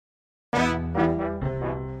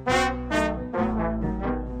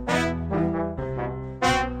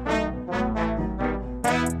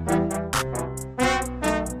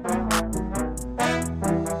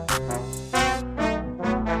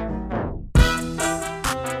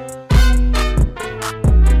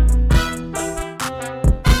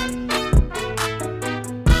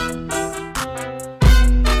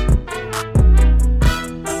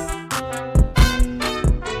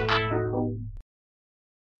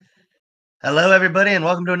Hello, everybody, and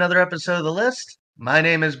welcome to another episode of The List. My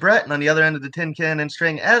name is Brett, and on the other end of the tin can and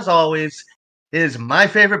string, as always, is my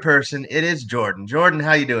favorite person. It is Jordan. Jordan,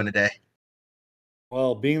 how you doing today?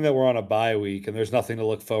 Well, being that we're on a bye week and there's nothing to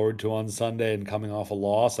look forward to on Sunday and coming off a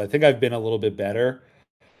loss, I think I've been a little bit better.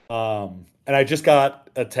 And I just got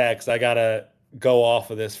a text. I gotta go off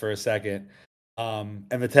of this for a second. And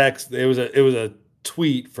the text it was a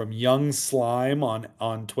tweet from Young Slime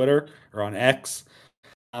on Twitter or on X.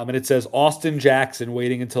 And it says Austin Jackson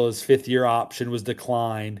waiting until his fifth year option was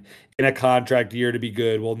declined in a contract year to be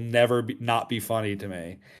good will never not be funny to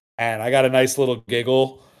me. And I got a nice little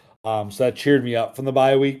giggle. So that cheered me up from the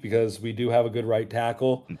bye week because we do have a good right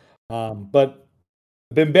tackle. But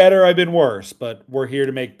I've been better, I've been worse, but we're here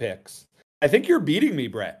to make picks. I think you're beating me,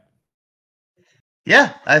 Brett.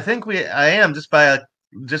 Yeah, I am just by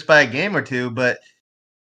a game or two, but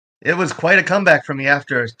it was quite a comeback for me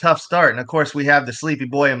after a tough start. And of course, we have the sleepy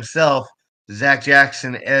boy himself, Zach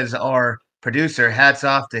Jackson, as our producer. Hats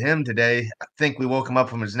off to him today. I think we woke him up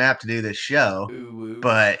from his nap to do this show, Ooh, woo.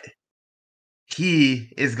 but he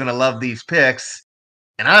is going to love these picks.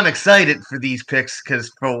 And I'm excited for these picks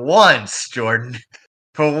because for once, Jordan,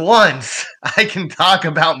 for once, I can talk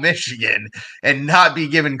about Michigan and not be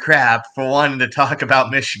given crap for wanting to talk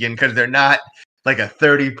about Michigan because they're not like a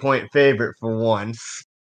 30-point favorite for once.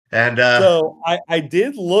 And So I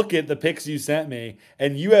did look at the picks you sent me,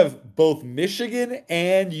 and you have both Michigan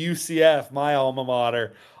and UCF, my alma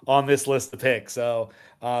mater, on this list of picks. So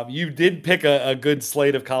you did pick a good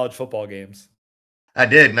slate of college football games. I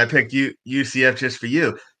did, and I picked UCF just for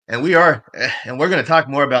you. And we're going to talk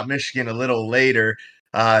more about Michigan a little later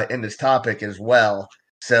in this topic as well.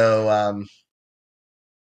 So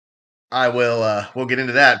we'll get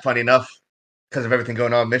into that. Funny enough, because of everything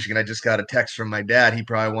going on in Michigan, I just got a text from my dad. He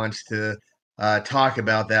probably wants to talk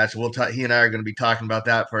about that. So he and I are going to be talking about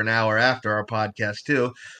that for an hour after our podcast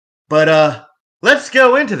too. But let's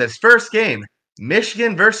go into this first game.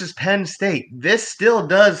 Michigan versus Penn State. This still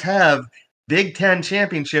does have Big Ten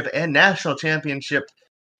championship and national championship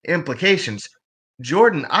implications.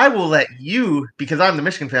 Jordan, I will let you, because I'm the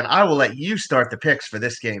Michigan fan, I will let you start the picks for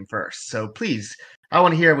this game first. So please, I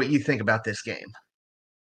want to hear what you think about this game.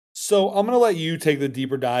 So I'm going to let you take the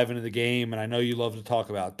deeper dive into the game, and I know you love to talk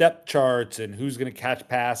about depth charts and who's going to catch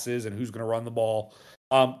passes and who's going to run the ball.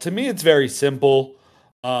 To me, it's very simple.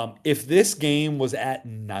 If this game was at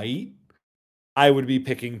night, I would be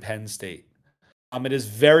picking Penn State. It is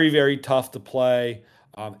very, very tough to play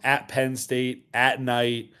at Penn State at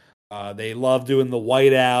night. They love doing the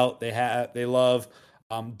whiteout. They love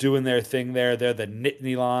doing their thing there. They're the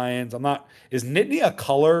Nittany Lions. I'm not. Is Nittany a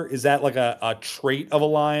color? Is that like a trait of a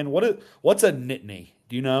lion? What's a Nittany?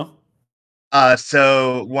 Do you know?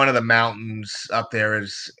 So one of the mountains up there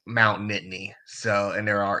is Mount Nittany. So, and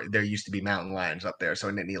there used to be mountain lions up there. So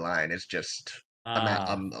a Nittany lion is just a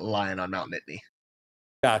Ah, lion on Mount Nittany.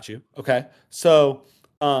 got you. Okay, so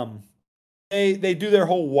um, they do their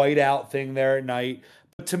whole whiteout thing there at night.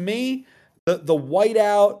 But to me, the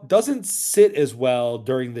whiteout doesn't sit as well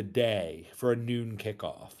during the day for a noon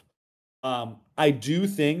kickoff. I do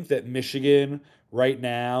think that Michigan right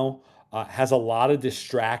now has a lot of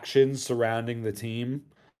distractions surrounding the team.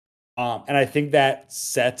 And I think that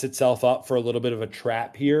sets itself up for a little bit of a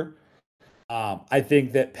trap here. I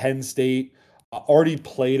think that Penn State already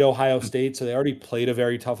played Ohio State, so they already played a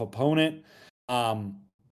very tough opponent. Um,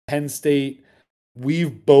 Penn State,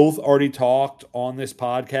 we've both already talked on this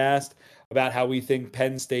podcast about how we think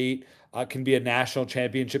Penn State can be a national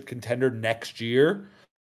championship contender next year.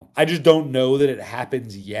 I just don't know that it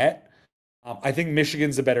happens yet. I think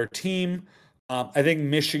Michigan's a better team. I think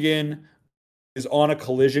Michigan is on a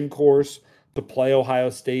collision course to play Ohio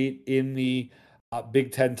State in the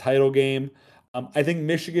Big Ten title game. I think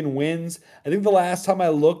Michigan wins. I think the last time I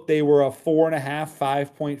looked, they were a 4.5,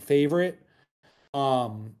 5 point favorite.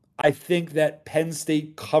 I think that Penn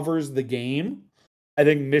State covers the game. I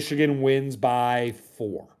think Michigan wins by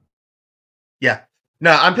 4. Yeah.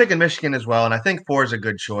 No, I'm picking Michigan as well, and I think four is a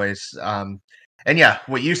good choice. And yeah,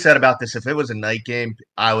 what you said about this, if it was a night game,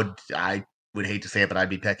 I would hate to say it, but I'd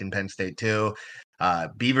be picking Penn State too.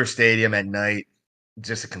 Beaver Stadium at night,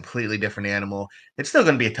 just a completely different animal. It's still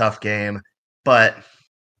going to be a tough game, but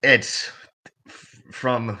it's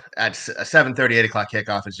from at a 7:30, 8 o'clock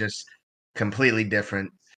kickoff is just completely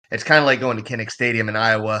different. It's kind of like going to Kinnick Stadium in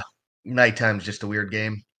Iowa. Nighttime's just a weird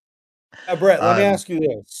game. Brett, let me Um, ask you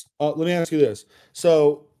this.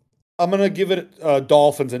 So I'm going to give it a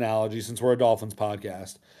Dolphins analogy since we're a Dolphins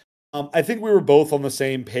podcast. I think we were both on the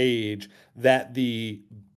same page that the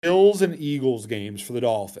Bills and Eagles games for the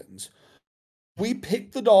Dolphins. We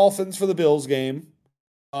picked the Dolphins for the Bills game.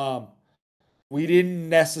 Um, we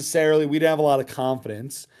didn't have a lot of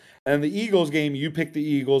confidence. And the Eagles game, you picked the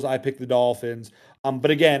Eagles, I picked the Dolphins.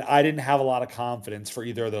 But again, I didn't have a lot of confidence for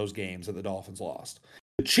either of those games that the Dolphins lost.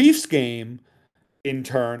 The Chiefs game, in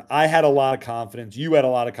turn, I had a lot of confidence. You had a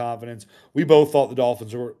lot of confidence. We both thought the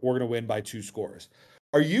Dolphins were going to win by 2 scores.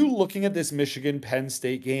 Are you looking at this Michigan Penn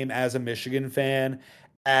State game as a Michigan fan,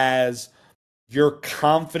 as you're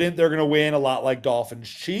confident they're going to win a lot like Dolphins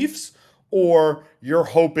Chiefs, or you're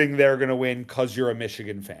hoping they're going to win because you're a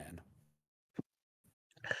Michigan fan?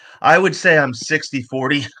 I would say I'm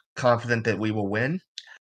 60-40 confident that we will win.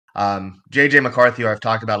 JJ McCarthy, I've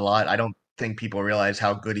talked about a lot. I don't think people realize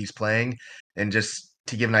how good he's playing. And just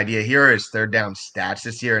to give an idea, here is third down stats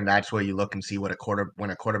this year, and that's where you look and see what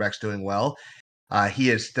when a quarterback's doing well. He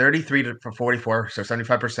is 33 for 44, so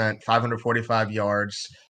 75%, 545 yards,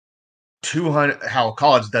 200. How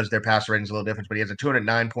college does their passer rating is a little different, but he has a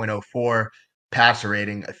 209.04 passer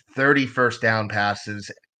rating, 30 first down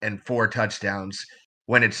passes, and 4 touchdowns.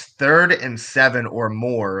 When it's 3rd and 7 or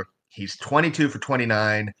more, he's 22 for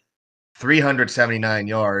 29, 379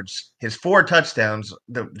 yards. His 4 touchdowns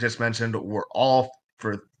that just mentioned were all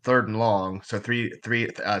for 3rd and long, so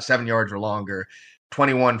 7 yards or longer.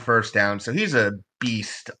 21 first down. So he's a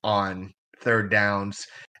beast on 3rd downs.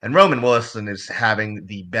 And Roman Wilson is having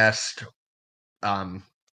the best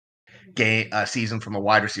game season from a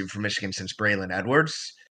wide receiver for Michigan since Braylon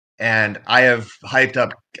Edwards. And I have hyped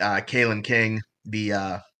up Kalen King,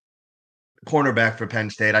 the cornerback for Penn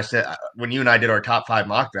State. I said when you and I did our top 5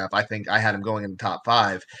 mock draft, I think I had him going in the top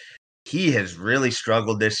 5. He has really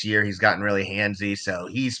struggled this year. He's gotten really handsy, so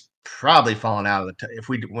he's probably fallen out of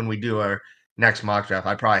the. When we do our next mock draft,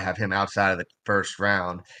 I'd probably have him outside of the first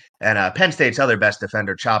round. And Penn State's other best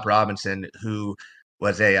defender, Chop Robinson, who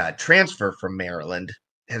was a transfer from Maryland,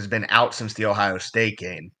 has been out since the Ohio State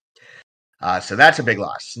game. So that's a big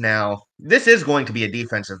loss. Now, this is going to be a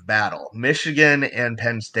defensive battle. Michigan and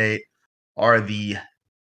Penn State are the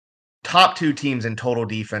top 2 teams in total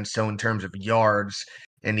defense, so in terms of yards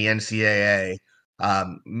in the NCAA.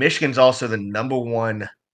 Michigan's also the number 1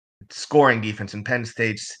 scoring defense, and Penn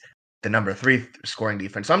State's the number 3 scoring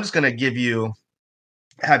defense. So I'm just going to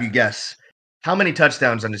have you guess, how many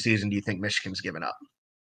touchdowns on the season do you think Michigan's given up?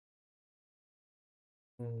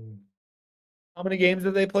 How many games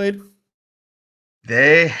have they played?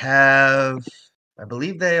 They have, I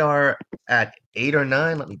believe they are at 8 or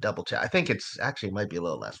 9. Let me double check. I think it's actually might be a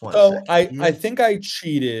little less. So I think I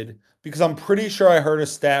cheated because I'm pretty sure I heard a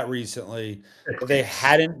stat recently that they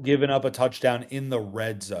hadn't given up a touchdown in the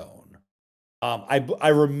red zone. I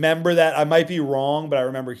remember that. I might be wrong, but I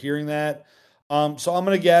remember hearing that. So I'm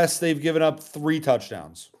gonna guess they've given up 3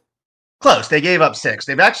 touchdowns. Close. They gave up 6.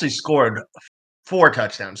 They've actually scored 4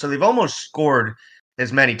 touchdowns, so they've almost scored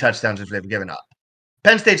as many touchdowns as they've given up.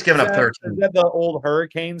 Penn State's given up 13. Is that the old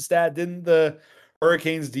Hurricane stat? Didn't the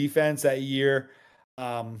Hurricanes defense that year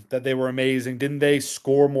that they were amazing? Didn't they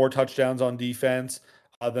score more touchdowns on defense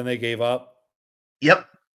than they gave up? Yep.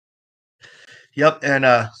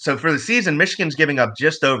 And so for the season, Michigan's giving up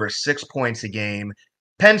just over 6 points a game.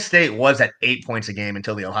 Penn State was at 8 points a game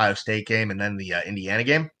until the Ohio State game and then the Indiana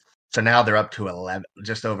game. So now they're up to 11,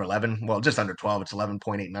 just over 11. Well, just under 12. It's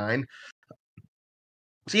 11.89.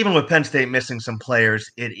 So even with Penn State missing some players,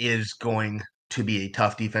 it is going to be a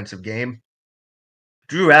tough defensive game.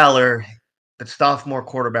 Drew Allar, the sophomore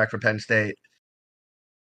quarterback for Penn State,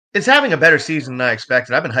 is having a better season than I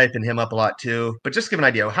expected. I've been hyping him up a lot too. But just give an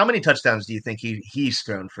idea, how many touchdowns do you think he's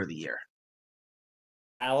thrown for the year?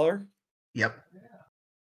 Allar? Yep.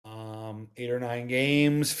 8 or 9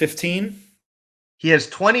 games, 15. He has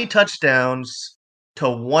 20 touchdowns to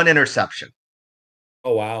 1 interception.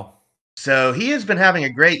 Oh, wow. So he has been having a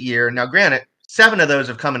great year. Now, granted, 7 of those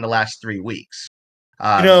have come in the last 3 weeks.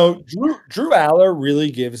 Drew Allar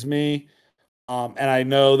really gives me, and I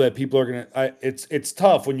know that people are gonna. It's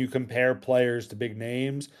tough when you compare players to big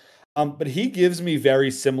names, but he gives me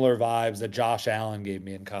very similar vibes that Josh Allen gave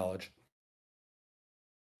me in college.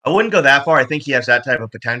 I wouldn't go that far. I think he has that type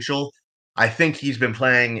of potential. I think he's been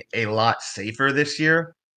playing a lot safer this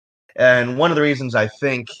year. And one of the reasons I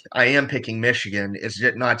think I am picking Michigan is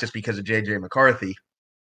not just because of J.J. McCarthy.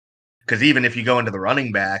 Because even if you go into the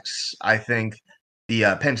running backs, I think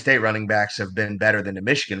the Penn State running backs have been better than the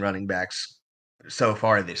Michigan running backs so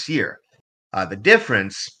far this year. The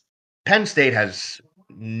difference, Penn State has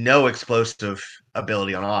no explosive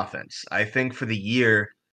ability on offense. I think for the year,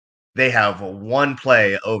 they have 1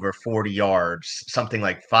 play over 40 yards, something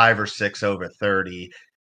like 5 or 6 over 30,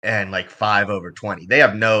 and like 5 over 20. They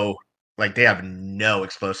have no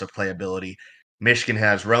explosive playability. Michigan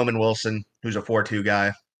has Roman Wilson, who's a 4-2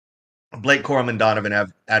 guy. Blake Corum and Donovan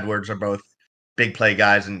Edwards are both big play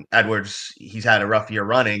guys. And Edwards, he's had a rough year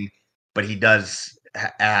running, but he does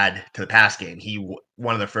add to the pass game.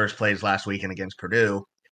 One of the first plays last weekend against Purdue,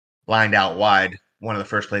 lined out wide, one of the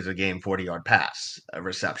first plays of the game, 40-yard pass, a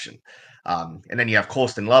reception. And then you have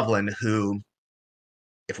Colston Loveland, who,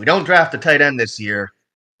 if we don't draft a tight end this year,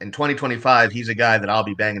 in 2025, he's a guy that I'll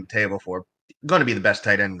be banging the table for. Going to be the best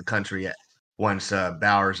tight end in the country once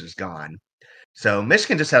Bowers is gone. So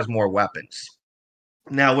Michigan just has more weapons.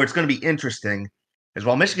 Now, where it's going to be interesting is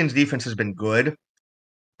while Michigan's defense has been good,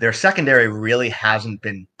 their secondary really hasn't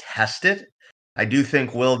been tested. I do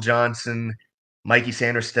think Will Johnson, Mikey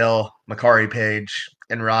Sanderstill, Makari Page,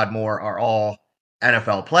 and Rod Moore are all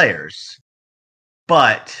NFL players.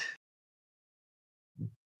 But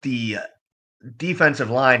the defensive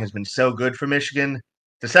line has been so good for Michigan,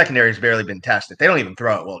 the secondary has barely been tested. They don't even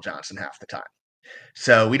throw at Will Johnson half the time.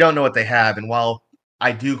 So we don't know what they have. And while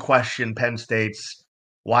I do question Penn State's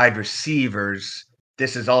wide receivers,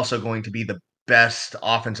 this is also going to be the best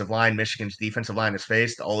offensive line Michigan's defensive line has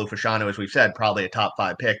faced. Olu Fashanu, as we've said, probably a top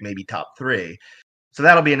 5 pick, maybe top 3. So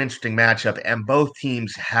that'll be an interesting matchup. And both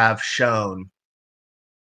teams have shown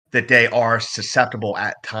that they are susceptible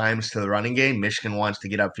at times to the running game. Michigan wants to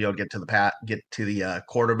get upfield, get to the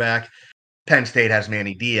quarterback. Penn State has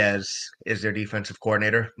Manny Diaz is their defensive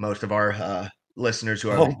coordinator. Most of our listeners who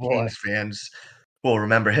are Kings fans will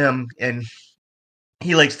remember him, and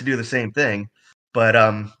he likes to do the same thing. But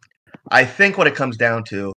I think what it comes down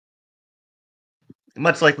to,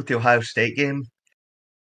 much like with the Ohio State game,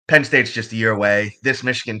 Penn State's just a year away. This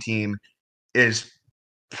Michigan team is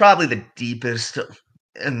probably the deepest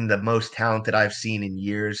and the most talented I've seen in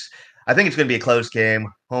years. I think it's going to be a close game,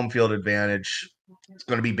 home field advantage. It's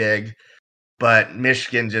going to be big. But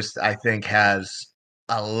Michigan just, I think, has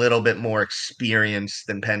a little bit more experience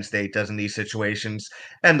than Penn State does in these situations.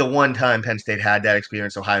 And the one time Penn State had that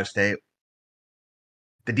experience, Ohio State,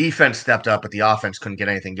 the defense stepped up, but the offense couldn't get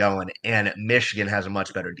anything going. And Michigan has a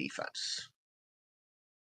much better defense.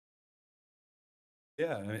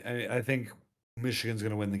 Yeah, I think Michigan's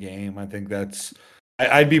going to win the game. I think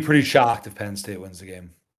I'd be pretty shocked if Penn State wins the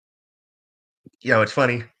game. It's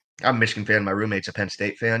funny. I'm a Michigan fan. My roommate's a Penn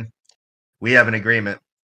State fan. We have an agreement.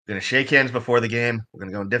 We're going to shake hands before the game. We're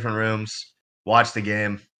going to go in different rooms, watch the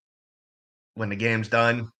game. When the game's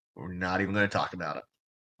done, we're not even going to talk about it.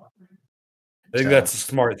 I think that's a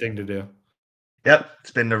smart thing to do. Yep, it's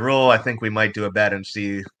been the rule. I think we might do a bet and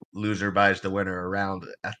see loser buys the winner around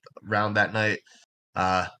that night.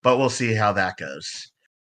 But we'll see how that goes.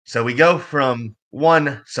 So we go from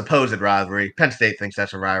one supposed rivalry. Penn State thinks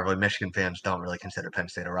that's a rivalry. Michigan fans don't really consider Penn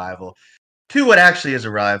State a rival. To what actually is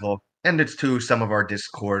a rival, and it's to some of our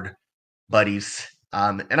Discord buddies.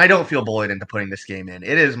 And I don't feel bullied into putting this game in.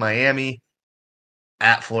 It is Miami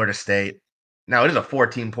at Florida State. Now, it is a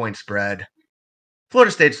 14-point spread.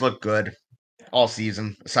 Florida State's looked good all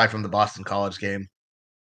season, aside from the Boston College game.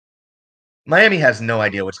 Miami has no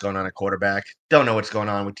idea what's going on at quarterback. Don't know what's going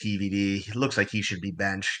on with TVD. He looks like he should be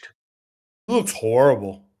benched. He looks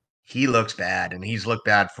horrible. He looks bad, and he's looked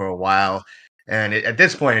bad for a while. And at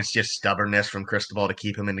this point, it's just stubbornness from Cristobal to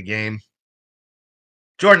keep him in the game.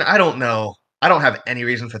 Jordan, I don't know. I don't have any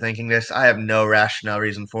reason for thinking this. I have no rational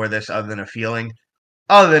reason for this other than a feeling,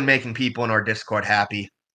 other than making people in our Discord happy.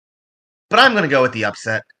 But I'm going to go with the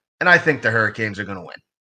upset, and I think the Hurricanes are going to win.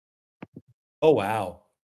 Oh, wow.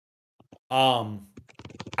 I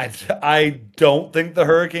don't think the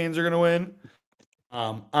Hurricanes are going to win.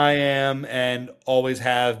 I am and always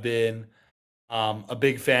have been a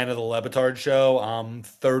big fan of the Le Batard show. I'm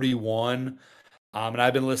 31, and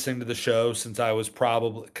I've been listening to the show since I was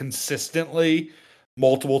probably consistently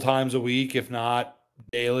multiple times a week, if not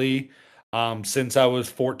daily, since I was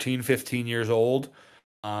 14, 15 years old.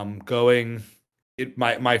 My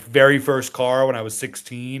very first car when I was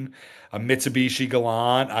 16, a Mitsubishi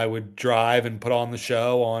Galant, I would drive and put on the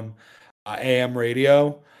show on AM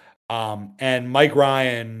radio. And Mike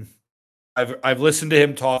Ryan, I've listened to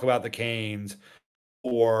him talk about the Canes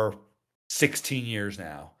for 16 years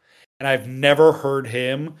now. And I've never heard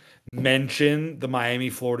him mention the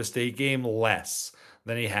Miami-Florida State game less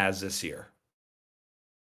than he has this year.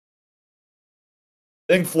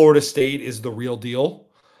 I think Florida State is the real deal.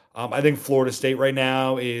 I think Florida State right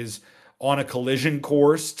now is on a collision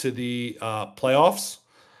course to the playoffs.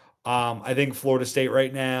 I think Florida State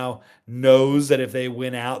right now knows that if they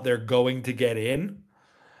win out, they're going to get in.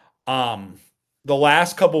 The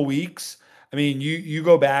last couple weeks, I mean, you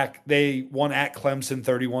go back, they won at Clemson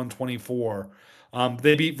 31-24.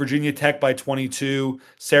 They beat Virginia Tech by 22,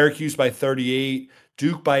 Syracuse by 38,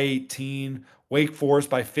 Duke by 18, Wake Forest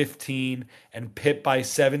by 15, and Pitt by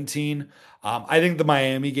 17. I think the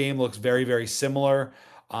Miami game looks very, very similar.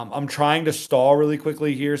 I'm trying to stall really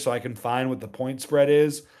quickly here so I can find what the point spread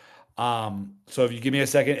is. So if you give me a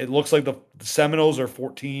second, it looks like the Seminoles are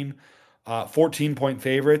 14-point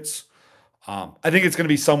favorites. I think it's going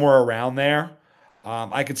to be somewhere around there.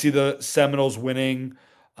 I could see the Seminoles winning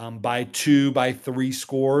by 2, by 3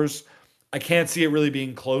 scores. I can't see it really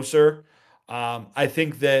being closer. I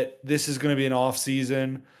think that this is going to be an off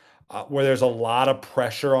season where there's a lot of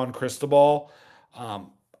pressure on Cristobal.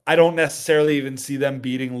 I don't necessarily even see them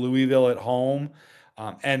beating Louisville at home,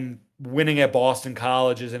 and winning at Boston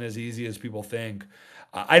College isn't as easy as people think.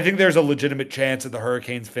 I think there's a legitimate chance that the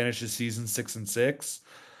Hurricanes finish this season 6-6.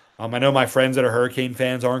 I know my friends that are Hurricane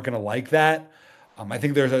fans aren't going to like that. I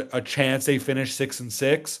think there's a chance they finish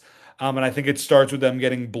 6-6, and I think it starts with them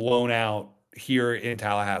getting blown out here in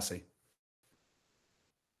Tallahassee.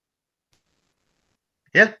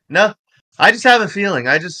 Yeah, no, I just have a feeling.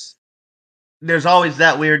 There's always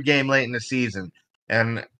that weird game late in the season,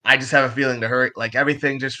 and I just have a feeling like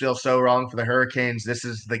everything just feels so wrong for the Hurricanes. This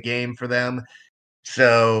is the game for them,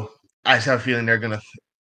 so I just have a feeling they're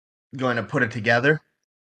going to put it together.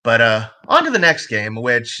 But on to the next game,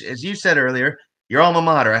 which, as you said earlier, your alma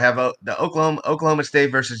mater. I have the Oklahoma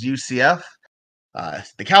State versus UCF.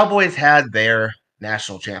 The Cowboys had their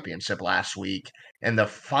national championship last week, and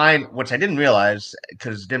which I didn't realize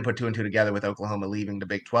because didn't put two and two together with Oklahoma leaving the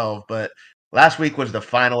Big 12, but last week was the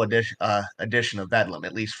final edition of Bedlam,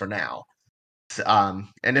 at least for now.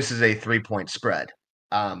 And this is a 3-point spread.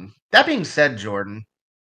 That being said, Jordan,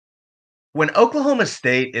 when Oklahoma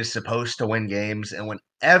State is supposed to win games, and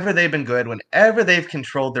whenever they've been good, whenever they've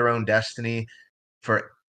controlled their own destiny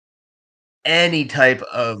for any type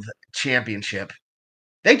of championship,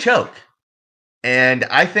 they choke. And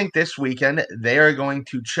I think this weekend they are going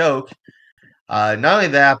to choke. Not only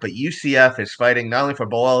that, but UCF is fighting not only for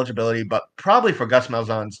bowl eligibility, but probably for Gus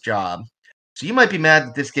Malzahn's job. So you might be mad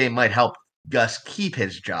that this game might help Gus keep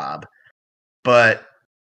his job. But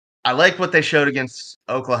I like what they showed against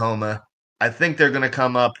Oklahoma. I think they're going to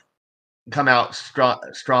come out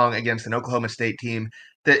strong against an Oklahoma State team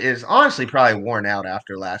that is honestly probably worn out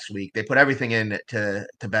after last week. They put everything in to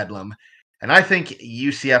Bedlam. And I think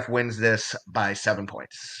UCF wins this by 7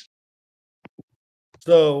 points.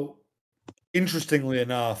 So, interestingly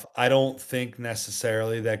enough, I don't think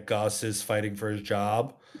necessarily that Gus is fighting for his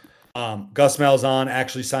job. Gus Malzahn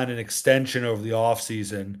actually signed an extension over the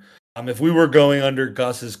offseason. If we were going under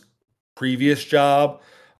Gus's previous job,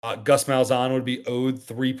 Gus Malzahn would be owed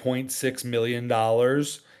 $3.6 million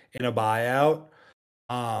in a buyout.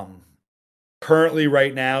 Currently,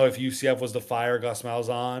 right now, if UCF was to fire Gus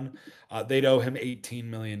Malzahn, they'd owe him $18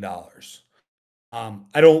 million.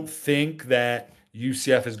 I don't think that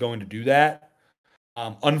UCF is going to do that.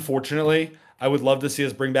 Unfortunately, I would love to see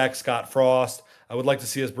us bring back Scott Frost. I would like to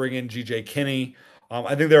see us bring in GJ Kinney.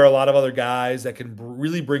 I think there are a lot of other guys that can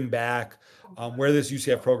really bring back where this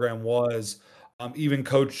UCF program was. Even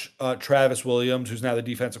Coach Travis Williams, who's now the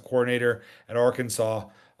defensive coordinator at Arkansas,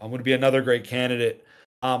 would be another great candidate.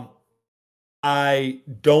 I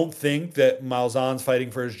don't think that Malzahn's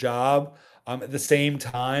fighting for his job. At the same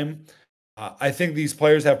time, I think these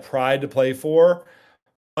players have pride to play for,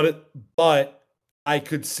 but I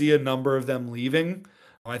could see a number of them leaving.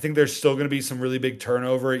 I think there's still going to be some really big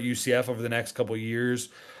turnover at UCF over the next couple of years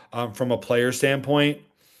from a player standpoint.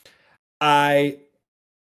 I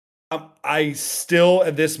still,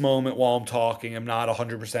 at this moment while I'm talking, I'm not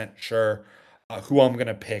 100% sure who I'm going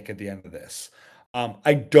to pick at the end of this.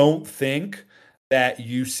 I don't think that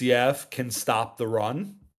UCF can stop the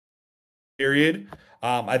run, period.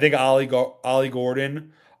 I think Ollie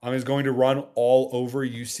Gordon is going to run all over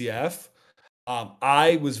UCF.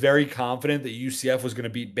 I was very confident that UCF was going to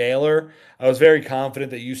beat Baylor. I was very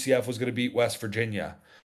confident that UCF was going to beat West Virginia.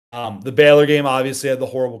 The Baylor game obviously had the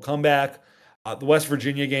horrible comeback. The West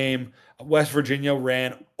Virginia game, West Virginia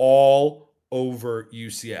ran all over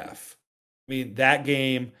UCF. I mean, that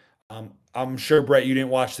game, I'm sure, Brett, you didn't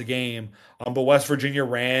watch the game, but West Virginia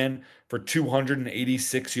ran for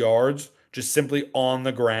 286 yards, just simply on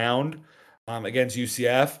the ground against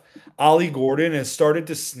UCF. Ollie Gordon has started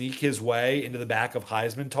to sneak his way into the back of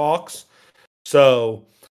Heisman talks. So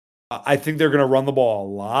I think they're going to run the ball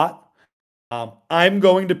a lot. I'm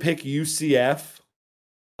going to pick UCF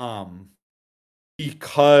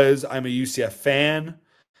because I'm a UCF fan.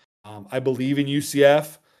 I believe in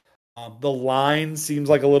UCF. The line seems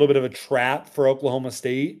like a little bit of a trap for Oklahoma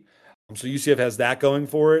State. So UCF has that going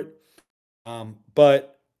for it.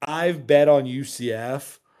 But I've bet on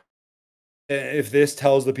UCF if this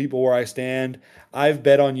tells the people where I stand, I've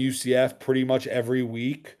bet on UCF pretty much every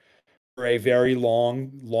week for a very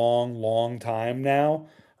long time now.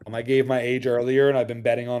 I gave my age earlier, and I've been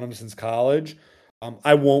betting on them since college.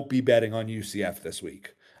 I won't be betting on UCF this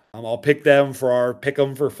week. I'll pick them for our pick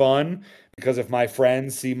 'em for fun because if my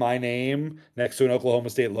friends see my name next to an Oklahoma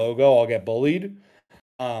State logo, I'll get bullied.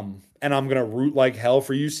 And I'm gonna root like hell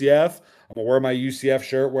for UCF. I'm gonna wear my UCF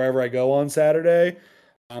shirt wherever I go on Saturday.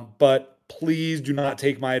 But please do not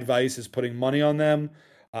take my advice as putting money on them.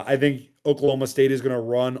 I think Oklahoma State is going to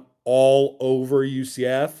run all over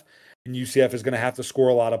UCF, and UCF is going to have to score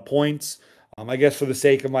a lot of points. I guess for the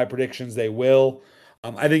sake of my predictions, they will.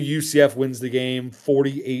 I think UCF wins the game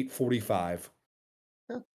 48-45.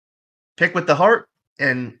 Pick with the heart,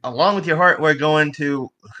 and along with your heart, we're going to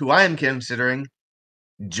who I am considering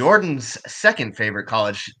Jordan's second favorite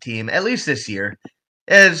college team, at least this year,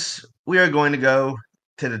 as we are going to go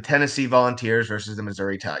to the Tennessee Volunteers versus the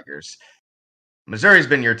Missouri Tigers. Missouri's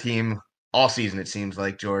been your team all season, it seems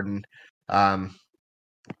like, Jordan.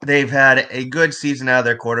 They've had a good season out of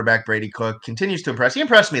their quarterback. Brady Cook continues to impress. He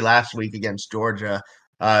impressed me last week against Georgia,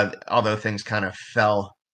 although things kind of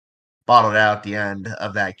fell bottled out at the end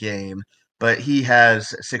of that game. But he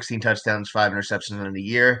has 16 touchdowns, 5 interceptions in a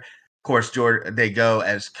year. Of course, they go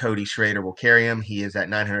as Cody Schrader will carry him. He is at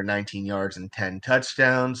 919 yards and 10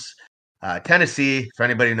 touchdowns. Tennessee, for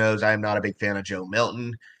anybody who knows, I am not a big fan of Joe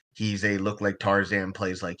Milton. He's a look like Tarzan,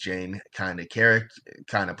 plays like Jane kind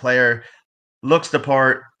of player. Looks the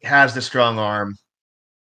part, has the strong arm,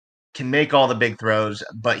 can make all the big throws,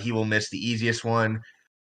 but he will miss the easiest one.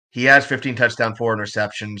 He has 15 touchdowns, 4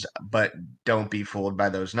 interceptions, but don't be fooled by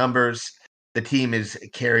those numbers. The team is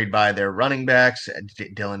carried by their running backs,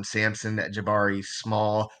 Dylan Sampson, Jabari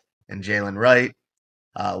Small, and Jalen Wright.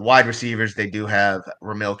 Wide receivers, they do have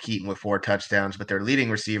Ramil Keaton with 4 touchdowns, but their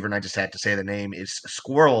leading receiver, and I just had to say the name, is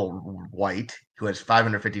Squirrel White, who has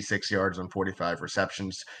 556 yards on 45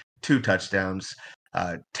 receptions, 2 touchdowns.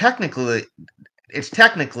 Technically,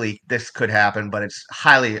 this could happen, but it's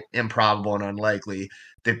highly improbable and unlikely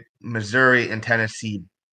that Missouri and Tennessee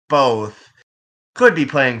both could be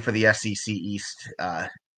playing for the SEC East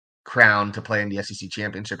crown to play in the SEC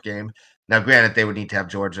championship game. Now, granted, they would need to have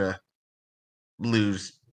Georgia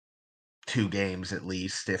lose 2 games at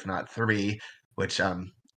least, if not 3, which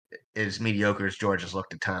is mediocre as Georgia's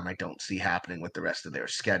looked at time. I don't see happening with the rest of their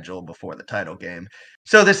schedule before the title game.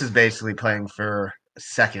 So this is basically playing for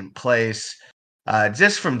second place.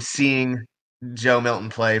 Just from seeing Joe Milton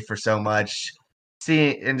play for so much,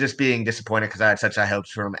 seeing and just being disappointed because I had such high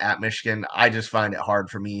hopes for him at Michigan, I just find it hard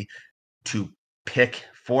for me to pick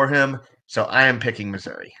for him. So I am picking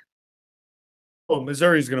Missouri. Well,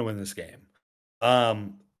 Missouri's going to win this game.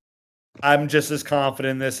 I'm just as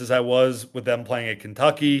confident in this as I was with them playing at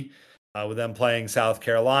Kentucky, with them playing South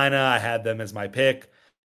Carolina. I had them as my pick.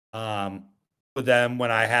 With them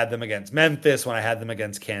when I had them against Memphis, when I had them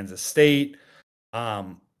against Kansas State.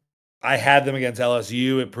 I had them against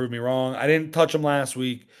LSU. It proved me wrong. I didn't touch them last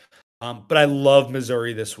week, but I love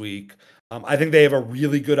Missouri this week. I think they have a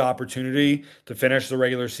really good opportunity to finish the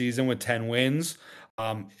regular season with 10 wins.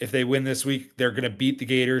 If they win this week, they're going to beat the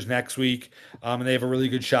Gators next week, and they have a really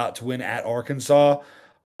good shot to win at Arkansas.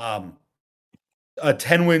 A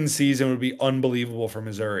 10-win season would be unbelievable for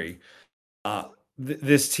Missouri.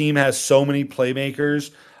 This team has so many playmakers.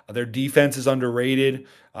 Their defense is underrated.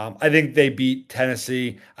 I think they beat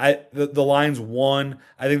Tennessee. The line's 1.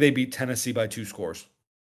 I think they beat Tennessee by 2 scores.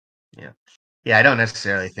 Yeah, I don't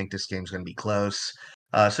necessarily think this game's going to be close.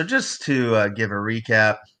 So just to give a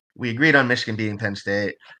recap, we agreed on Michigan beating Penn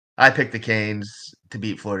State. I picked the Canes to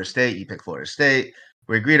beat Florida State. You picked Florida State.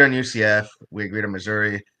 We agreed on UCF. We agreed on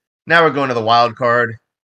Missouri. Now we're going to the wild card.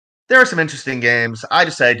 There are some interesting games. I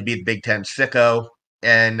decided to be the Big Ten sicko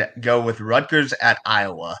and go with Rutgers at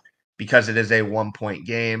Iowa because it is a 1-point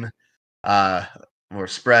game or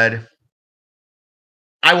spread.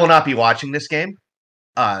 I will not be watching this game.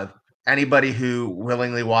 Anybody who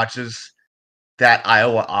willingly watches that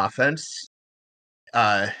Iowa offense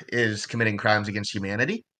is committing crimes against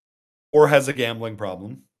humanity. Or has a gambling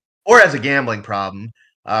problem. Kirk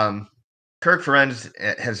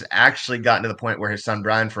Ferentz has actually gotten to the point where his son,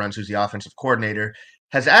 Brian Ferentz, who's the offensive coordinator,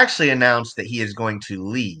 has actually announced that he is going to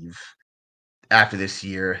leave after this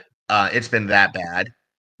year. It's been that bad.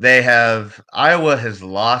 Iowa has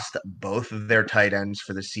lost both of their tight ends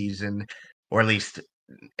for the season, or at least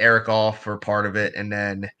Eric All for part of it, and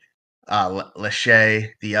then Lachey,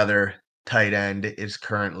 the other tight end, is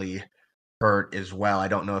currently hurt as well. I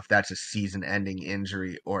don't know if that's a season-ending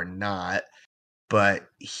injury or not, but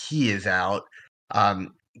he is out.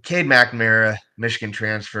 Cade McNamara, Michigan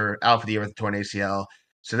transfer, out for the year with a torn ACL.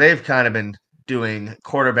 So they've kind of been doing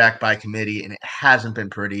quarterback by committee, and it hasn't been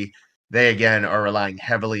pretty. They again are relying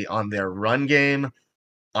heavily on their run game,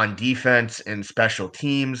 on defense, and special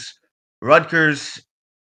teams. Rutgers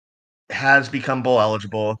has become bowl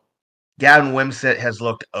eligible. Gavin Wimsatt has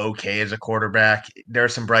looked okay as a quarterback. There are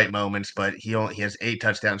some bright moments, but he has 8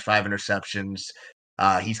 touchdowns, 5 interceptions.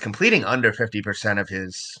 He's completing under 50% of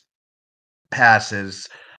his passes.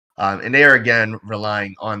 And they are again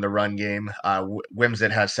relying on the run game.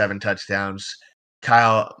 Wimsatt has 7 touchdowns.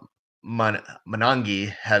 Kyle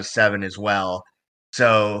Monangi has 7 as well.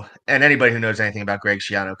 So, and anybody who knows anything about Greg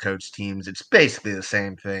Schiano coach teams, it's basically the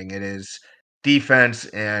same thing. It is defense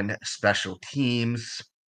and special teams.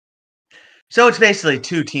 So it's basically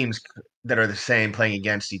two teams that are the same playing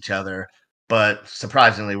against each other. But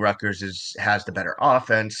surprisingly, Rutgers has the better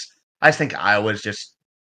offense. I think Iowa's just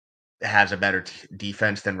has a better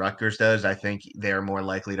defense than Rutgers does. I think they're more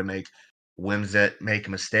likely to make Wimsatt make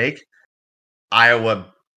a mistake.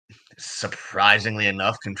 Iowa, surprisingly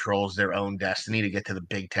enough, controls their own destiny to get to the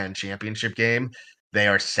Big Ten championship game. They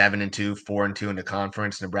are 7-2, 4-2 in the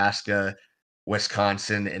conference. Nebraska,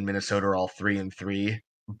 Wisconsin, and Minnesota are all 3-3,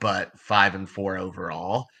 but 5-4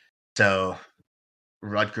 overall. So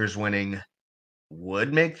Rutgers winning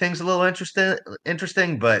would make things a little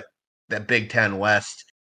interesting, but that Big Ten West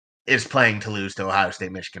is playing to lose to Ohio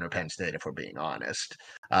State, Michigan, or Penn State, if we're being honest.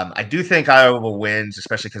 I do think Iowa wins,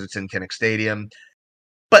 especially because it's in Kinnick Stadium.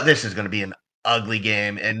 But this is going to be an ugly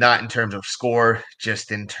game, and not in terms of score,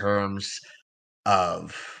 just in terms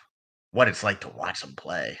of what it's like to watch them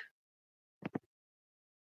play.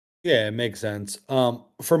 Yeah, it makes sense.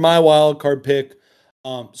 For my wild card pick,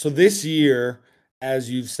 so this year,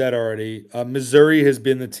 as you've said already, Missouri has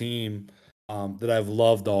been the team that I've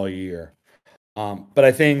loved all year. But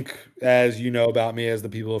I think, as you know about me, as the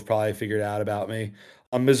people have probably figured out about me,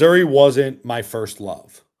 Missouri wasn't my first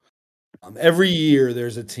love. Every year,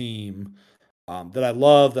 there's a team that I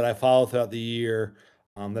love, that I follow throughout the year,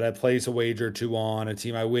 that I place a wager or two on, a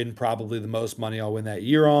team I win probably the most money I'll win that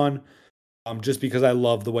year on, just because I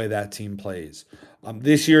love the way that team plays.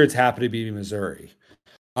 This year, it's happened to be Missouri.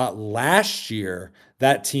 Last year,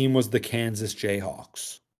 that team was the Kansas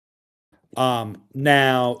Jayhawks.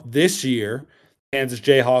 Now, this year, Kansas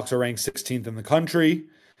Jayhawks are ranked 16th in the country.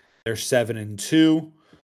 They're 7-2,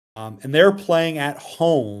 and they're playing at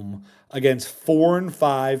home against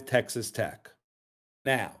 4-5 Texas Tech.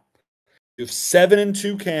 Now, you have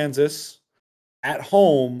 7-2 Kansas at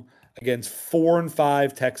home against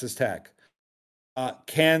 4-5 Texas Tech.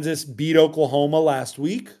 Kansas beat Oklahoma last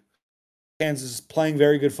week. Kansas is playing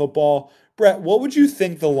very good football. Brett, what would you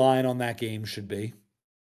think the line on that game should be?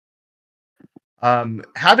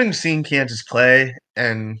 Having seen Kansas play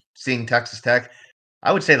and seeing Texas Tech,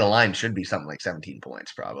 I would say the line should be something like 17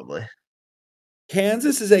 points, probably.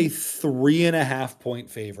 Kansas is a 3.5 point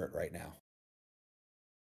favorite right now.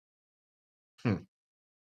 Hmm.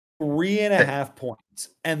 3.5 points.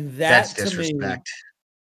 And That's that to me, disrespect.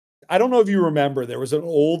 I don't know if you remember, there was an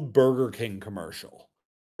old Burger King commercial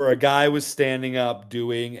where a guy was standing up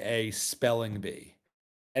doing a spelling bee.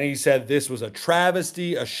 And he said this was a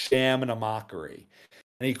travesty, a sham, and a mockery.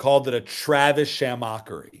 And he called it a Travis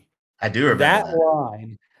Shamockery. I do remember that.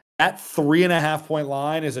 Line, that 3.5 point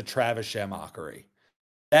line is a Travis Shamockery.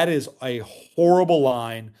 That is a horrible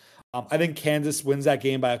line. I think Kansas wins that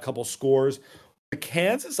game by a couple scores. The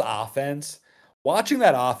Kansas offense, watching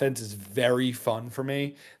that offense is very fun for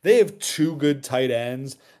me. They have two good tight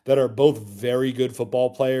ends that are both very good football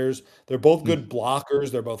players. They're both good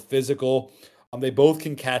blockers. They're both physical. They both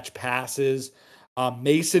can catch passes.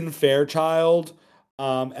 Mason Fairchild,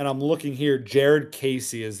 and I'm looking here, Jared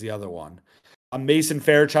Casey is the other one. Mason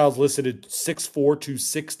Fairchild's listed at 6'4",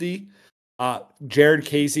 260. Jared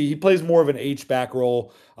Casey, he plays more of an H-back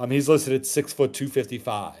role. He's listed at 6 foot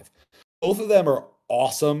 255. Both of them are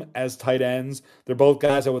awesome as tight ends. They're both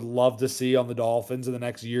guys I would love to see on the Dolphins in the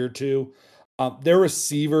next year or two. Their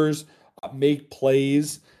receivers make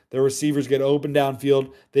plays. Their receivers get open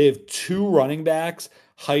downfield. They have two running backs,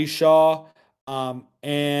 Hishaw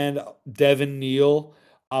and Devin Neal,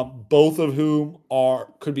 both of whom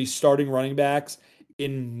could be starting running backs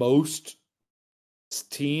in most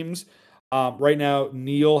teams. Right now,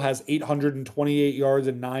 Neal has 828 yards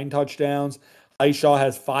and 9 touchdowns. Hishaw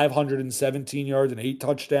has 517 yards and 8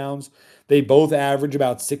 touchdowns. They both average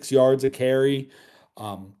about 6 yards a carry.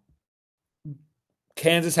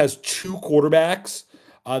 Kansas has two quarterbacks.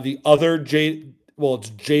 The other, it's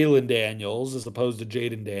Jalen Daniels as opposed to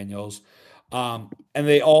Jaden Daniels. And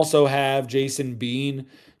they also have Jason Bean.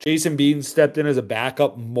 Jason Bean stepped in as a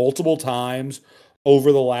backup multiple times,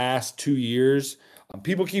 over the last 2 years.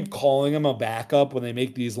 People keep calling him a backup when they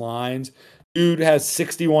make these lines. Dude has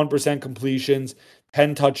 61% completions,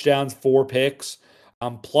 10 touchdowns, 4 picks,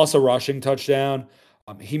 plus a rushing touchdown.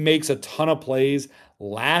 He makes a ton of plays.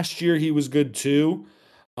 Last year, he was good too.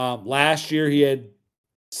 Last year, he had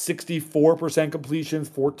 64% completions,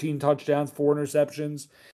 14 touchdowns, 4 interceptions.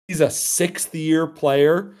 He's a 6th-year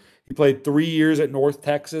player. He played 3 years at North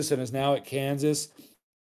Texas and is now at Kansas.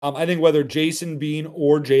 I think whether Jason Bean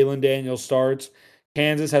or Jalen Daniels starts,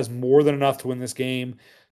 Kansas has more than enough to win this game.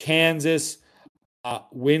 Kansas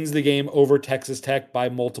wins the game over Texas Tech by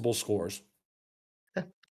multiple scores.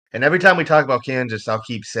 And every time we talk about Kansas, I'll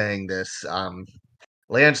keep saying this.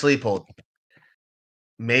 Lance Leipold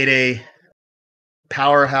made a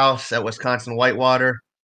powerhouse at Wisconsin Whitewater,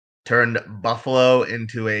 turned Buffalo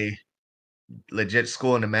into a legit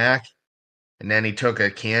school in the MAC, and then he took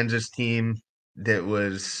a Kansas team that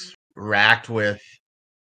was racked with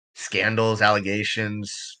scandals,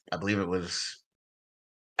 allegations. I believe it was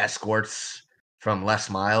escorts from Les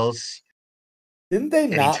Miles. Didn't they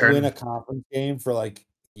not win a conference game for like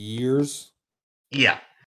years? Yeah,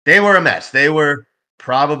 they were a mess. They were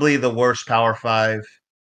probably the worst Power 5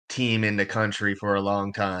 team in the country for a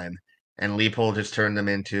long time. And Leipold has turned them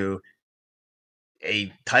into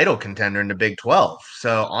a title contender in the Big 12.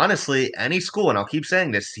 So honestly, any school, and I'll keep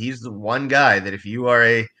saying this, he's the one guy that if you are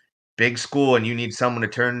a big school and you need someone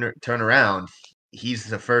to turn around, he's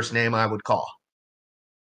the first name I would call.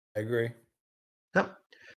 I agree. Yep.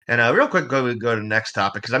 And real quick, go to the next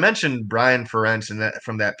topic because I mentioned Brian Ferentz and that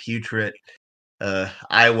from that putrid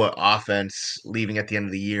Iowa offense leaving at the end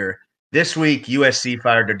of the year. This week, USC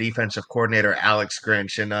fired their defensive coordinator Alex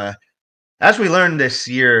Grinch, and as we learned this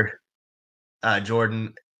year,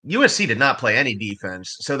 Jordan, USC did not play any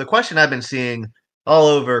defense. So the question I've been seeing all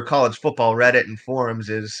over college football Reddit and forums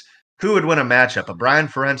is who would win a matchup, a Brian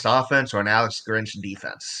Ferentz offense or an Alex Grinch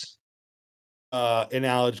defense? An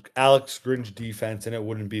Alex Grinch defense, and it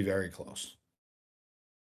wouldn't be very close.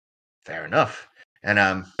 Fair enough. And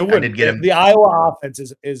I did get him. The Iowa offense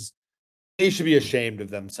is they should be ashamed of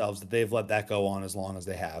themselves that they've let that go on as long as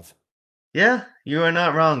they have. Yeah, you are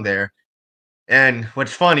not wrong there. And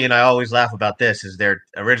what's funny, and I always laugh about this, is their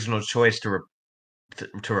original choice to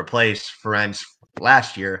replace Ferentz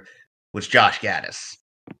last year was Josh Gaddis,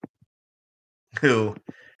 who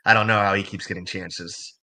I don't know how he keeps getting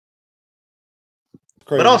chances.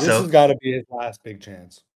 Crazy. But also, this has got to be his last big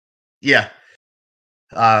chance. Yeah.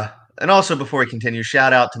 And also, before we continue,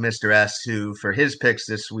 shout out to Mr. S, who for his picks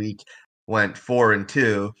this week went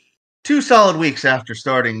 4-2. 2 solid weeks after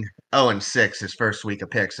starting 0-6 his first week of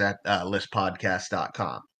picks at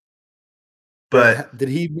listpodcast.com. But did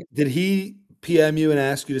he PM you and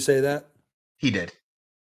ask you to say that? He did.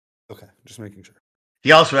 Okay, just making sure.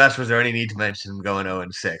 He also asked, was there any need to mention him going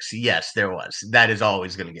 0-6? Yes, there was. That is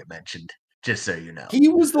always going to get mentioned, just so you know. He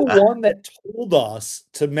was the one that told us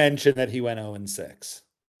to mention that he went 0-6.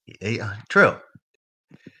 Yeah, true.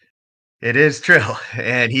 It is true.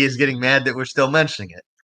 And he is getting mad that we're still mentioning it.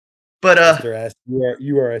 But Mr. S,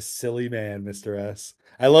 you are a silly man, Mr. S.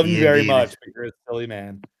 I love you very much, but you're a silly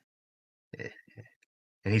man.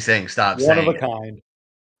 And he's saying stop saying it. One of a kind.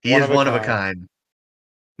 He is one of a kind.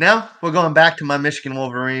 Now we're going back to my Michigan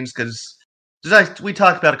Wolverines because we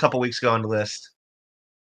talked about a couple weeks ago on the list.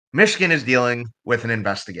 Michigan is dealing with an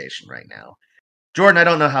investigation right now. Jordan, I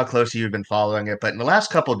don't know how closely you've been following it, but in the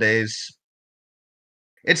last couple of days,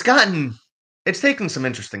 it's taken some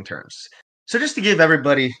interesting turns. So just to give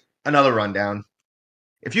everybody another rundown,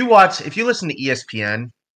 if you listen to ESPN,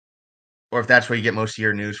 or if that's where you get most of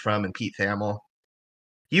your news from, and Pete Thamel,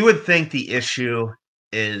 you would think the issue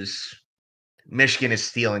is Michigan is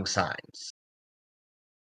stealing signs.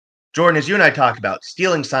 Jordan, as you and I talked about,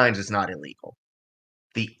 stealing signs is not illegal.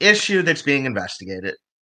 The issue that's being investigated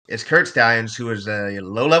is Kurt Stallions, who is a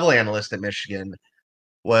low-level analyst at Michigan,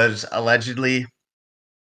 was allegedly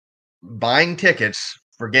buying tickets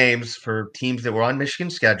for games for teams that were on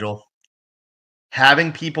Michigan's schedule,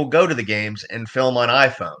 having people go to the games and film on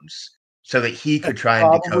iPhones so that he could try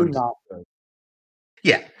and decode. Not good.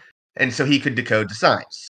 Yeah, and so he could decode the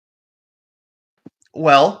signs.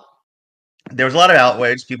 Well, there was a lot of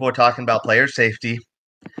outrage. People were talking about player safety.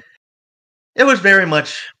 It was very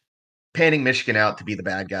much painting Michigan out to be the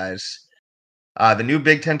bad guys. The new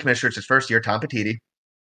Big Ten commissioner, it's his first year, Tom Petitti,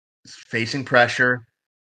 is facing pressure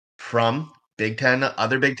from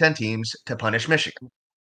other Big Ten teams to punish Michigan.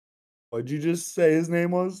 What did you just say his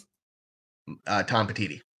name was? Tom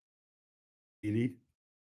Petitti. Petitti?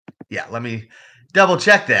 Yeah, let me double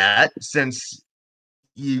check that since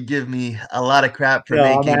you give me a lot of crap for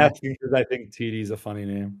making. I'm asking because I think TD's a funny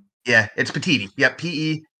name. Yeah, it's Petitti. Yep,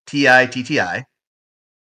 Petitti.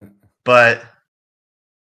 But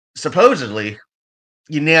supposedly,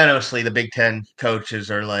 unanimously, the Big Ten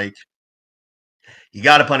coaches are like, you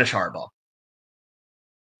got to punish Harbaugh.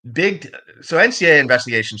 So NCAA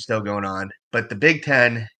investigation still going on, but the Big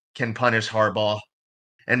Ten can punish Harbaugh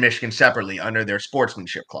and Michigan separately under their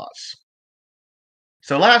sportsmanship clause.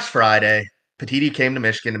 So last Friday, Petitti came to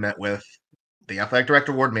Michigan and met with the athletic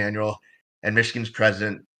director Ward Manuel and Michigan's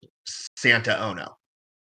president Santa Ono,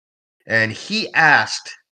 and he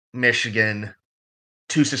asked Michigan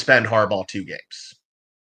to suspend Harbaugh 2 games.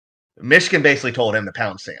 Michigan basically told him to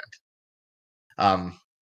pound sand.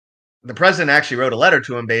 The president actually wrote a letter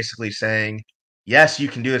to him basically saying, yes, you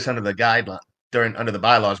can do this under the guideline, under the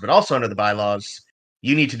bylaws, but also under the bylaws,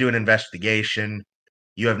 you need to do an investigation.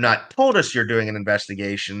 You have not told us you're doing an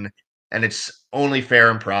investigation, and it's only fair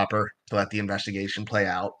and proper to let the investigation play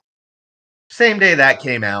out. Same day that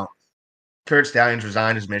came out, Curt Stalions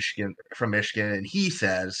resigned from Michigan, and he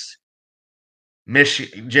says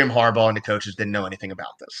Jim Harbaugh and the coaches didn't know anything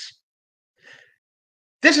about this.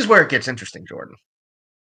 This is where it gets interesting, Jordan.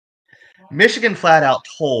 Michigan flat out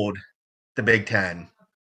told the Big Ten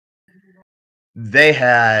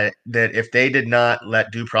that if they did not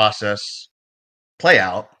let due process play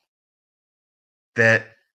out, that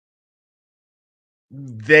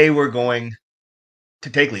they were going to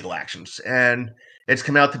take legal actions. And it's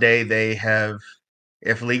come out today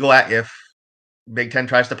if Big Ten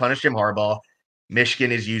tries to punish Jim Harbaugh,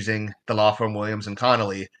 Michigan is using the law firm Williams and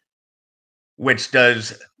Connolly, which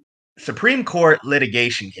does Supreme Court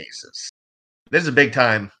litigation cases. This is a big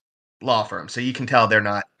time law firm, so you can tell they're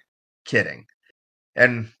not kidding.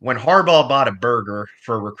 And when Harbaugh bought a burger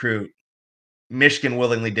for a recruit, Michigan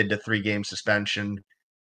willingly did the 3-game suspension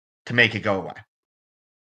to make it go away.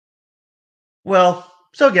 Well,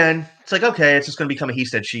 so again, it's like, okay, it's just going to become a he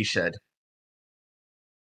said, she said.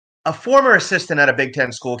 A former assistant at a Big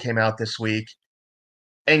Ten school came out this week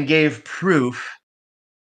and gave proof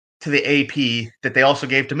to the AP that they also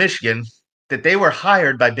gave to Michigan that they were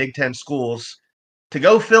hired by Big Ten schools to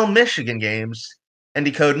go film Michigan games and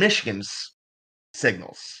decode Michigan's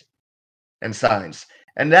signals and signs.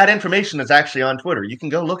 And that information is actually on Twitter. You can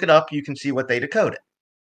go look it up. You can see what they decoded.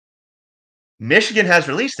 Michigan has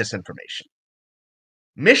released this information.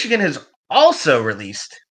 Michigan has also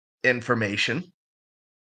released information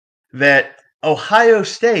that Ohio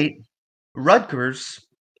State, Rutgers,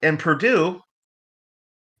 and Purdue,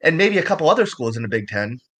 and maybe a couple other schools in the Big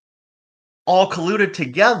Ten, all colluded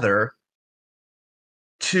together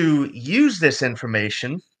to use this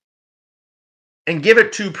information and give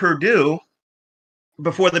it to Purdue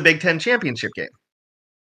before the Big Ten championship game.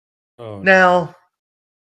 Oh, now,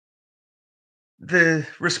 the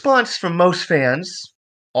response from most fans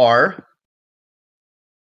are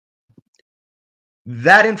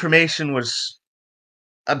that information was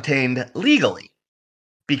obtained legally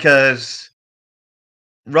because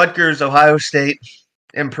Rutgers, Ohio State,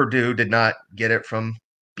 and Purdue did not get it from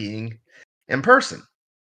being in person.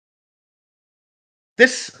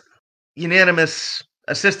 This unanimous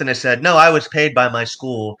assistant has said, no, I was paid by my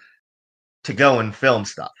school to go and film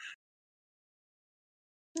stuff.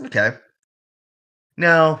 Okay.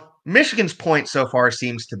 Now, Michigan's point so far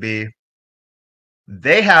seems to be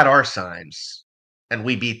they had our signs and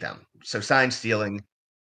we beat them. So sign stealing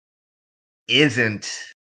isn't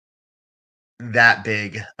that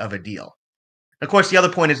big of a deal. Of course, the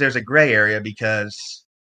other point is there's a gray area because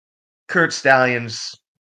Curt Stalions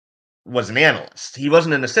was an analyst. He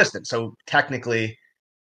wasn't an assistant, so technically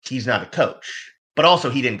he's not a coach. But also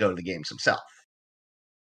he didn't go to the games himself.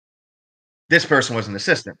 This person was an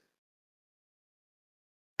assistant.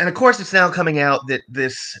 And of course it's now coming out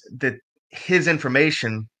that his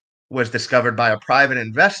information was discovered by a private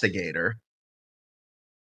investigator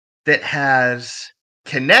that has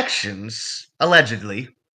connections, allegedly,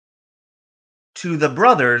 to the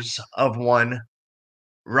brothers of one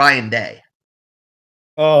Ryan Day.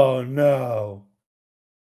 Oh, no.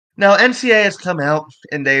 Now, NCAA has come out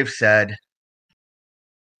and they've said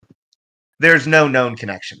there's no known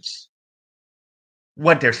connections.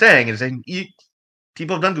 What they're saying is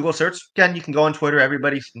people have done Google search. Again, you can go on Twitter.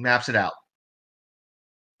 Everybody maps it out.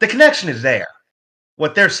 The connection is there.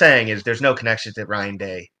 What they're saying is there's no connection that Ryan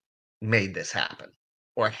Day made this happen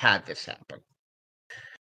or had this happen.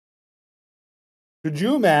 Could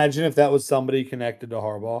you imagine if that was somebody connected to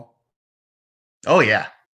Harbaugh? Oh, yeah.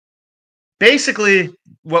 Basically,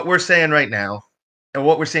 what we're saying right now, and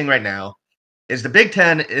what we're seeing right now, is the Big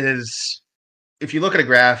Ten is, if you look at a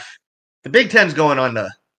graph, the Big Ten's going on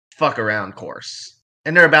the fuck around course.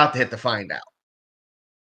 And they're about to hit the find out.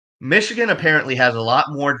 Michigan apparently has a lot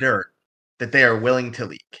more dirt that they are willing to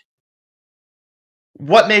leak.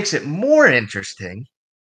 What makes it more interesting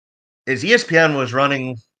is ESPN was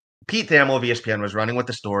running, Pete Thamel of ESPN was running with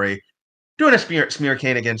the story, doing a smear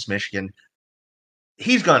campaign against Michigan.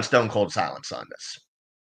 He's gone stone cold silence on this.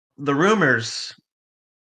 The rumors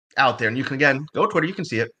out there, and you can again go to Twitter, you can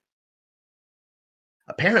see it.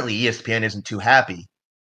 Apparently, ESPN isn't too happy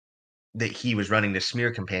that he was running this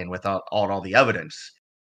smear campaign without all the evidence.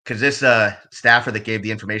 Because this staffer that gave the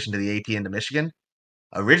information to the AP and to Michigan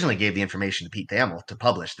originally gave the information to Pete Thamel to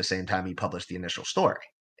publish the same time he published the initial story.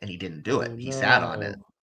 And he didn't do it. He sat on it.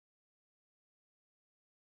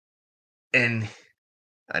 And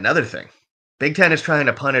another thing, Big Ten is trying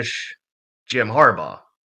to punish Jim Harbaugh,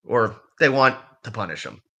 or they want to punish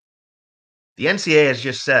him. The NCAA has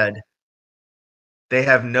just said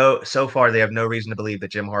so far they have no reason to believe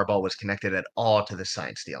that Jim Harbaugh was connected at all to the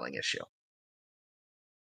sign stealing issue.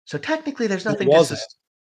 So technically there's nothing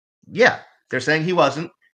yeah, they're saying he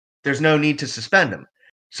wasn't. There's no need to suspend him.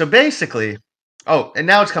 So basically, and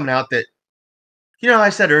now it's coming out that, I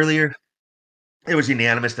said earlier, it was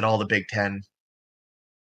unanimous that all the Big Ten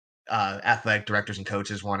athletic directors and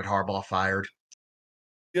coaches wanted Harbaugh fired.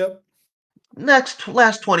 Yep. Last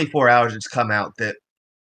 24 hours, it's come out that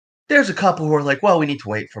there's a couple who are like, well, we need to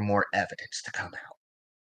wait for more evidence to come out.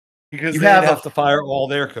 Because they have to fire all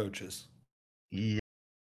their coaches. Yeah.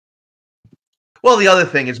 Well, the other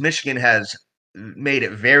thing is Michigan has made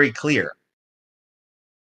it very clear,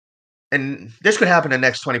 and this could happen in the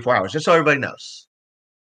next 24 hours, just so everybody knows.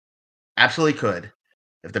 Absolutely could.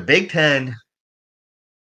 If the Big Ten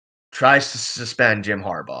tries to suspend Jim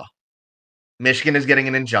Harbaugh, Michigan is getting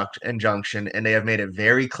an injunction, and they have made it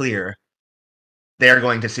very clear they're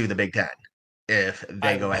going to sue the Big Ten if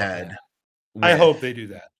they go ahead. I hope they do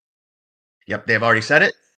that. Yep, they've already said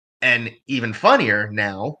it. And even funnier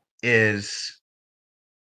now is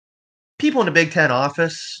people in the Big Ten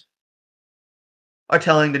office are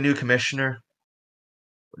telling the new commissioner,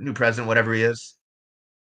 new president, whatever he is,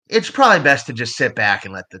 it's probably best to just sit back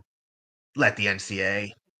and let the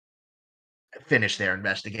NCAA finish their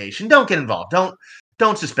investigation. Don't get involved.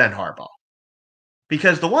 Don't suspend Harbaugh.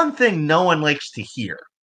 Because the one thing no one likes to hear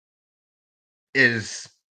is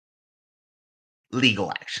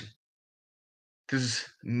legal action. Because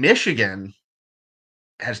Michigan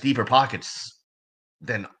has deeper pockets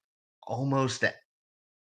than almost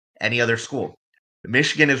any other school.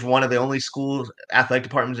 Michigan is one of the only schools, athletic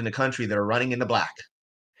departments in the country that are running in the black.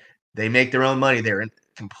 They make their own money.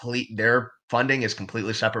 Their funding is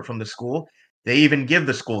completely separate from the school. They even give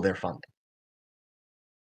the school their funding.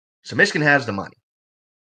 So Michigan has the money.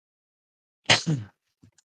 A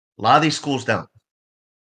lot of these schools don't.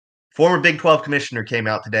 Former Big 12 commissioner came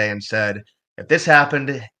out today and said, if this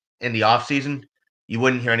happened in the offseason, you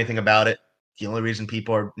wouldn't hear anything about it. The only reason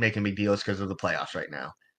people are making big deals is because of the playoffs right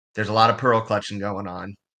now. There's a lot of pearl clutching going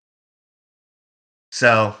on.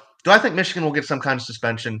 So, do I think Michigan will get some kind of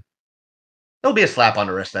suspension? It'll be a slap on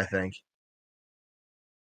the wrist, I think.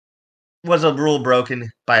 Was a rule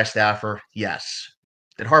broken by a staffer? Yes.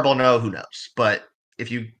 Did Harbaugh know? Who knows? But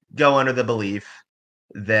if you go under the belief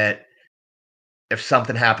that if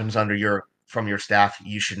something happens from your staff,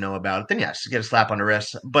 you should know about it, then yes, get a slap on the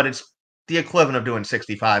wrist. But it's the equivalent of doing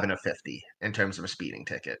 65 and a 50 in terms of a speeding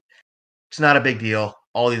ticket. It's not a big deal.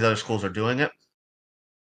 All these other schools are doing it.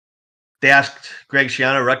 They asked Greg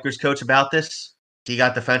Schiano, Rutgers coach, about this. He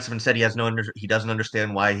got defensive and said he doesn't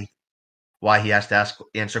understand why he has to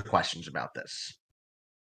answer questions about this.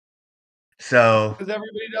 So because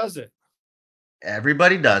everybody does it.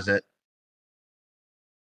 Everybody does it.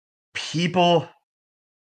 People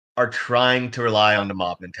are trying to rely on the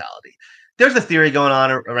mob mentality. There's a theory going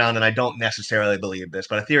on around, and I don't necessarily believe this,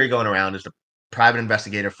 but a theory going around is the private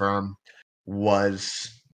investigative firm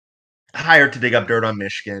was hired to dig up dirt on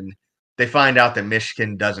Michigan. They find out that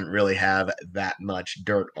Michigan doesn't really have that much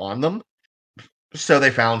dirt on them. So they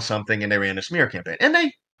found something and they ran a smear campaign. And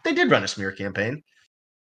they did run a smear campaign.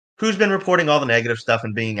 Who's been reporting all the negative stuff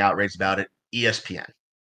and being outraged about it? ESPN.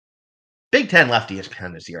 Big Ten left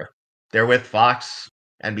ESPN this year. They're with Fox,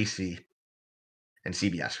 NBC, and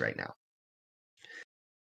CBS right now.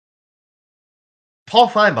 Paul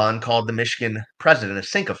Feinbaum called the Michigan president a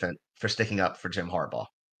sycophant for sticking up for Jim Harbaugh.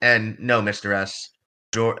 And no, Mr. S,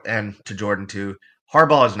 and to Jordan too,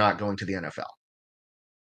 Harbaugh is not going to the NFL.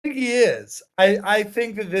 I think he is. I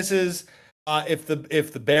think that this is if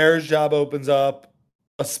the Bears job opens up,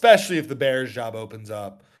 especially if the Bears job opens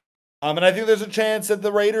up, and I think there's a chance that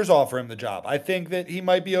the Raiders offer him the job. I think that he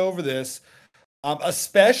might be over this,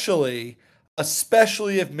 especially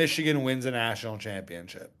if Michigan wins a national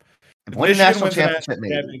championship. They've If won a Michigan national wins a championship, national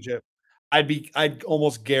maybe. championship, I'd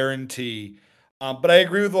almost guarantee. But I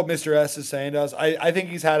agree with what Mr. S is saying to us. I think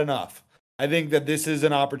he's had enough. I think that this is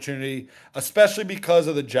an opportunity, especially because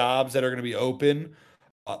of the jobs that are going to be open.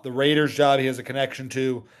 The Raiders job he has a connection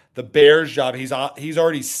to. The Bears job he's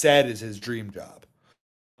already said is his dream job.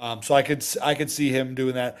 So I could see him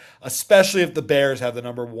doing that, especially if the Bears have the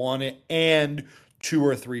number 1 and 2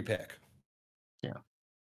 or 3 pick. Yeah.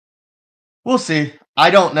 We'll see. I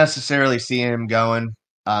don't necessarily see him going,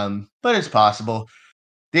 but it's possible.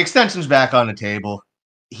 The extension's back on the table.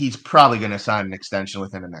 He's probably going to sign an extension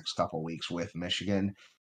within the next couple of weeks with Michigan.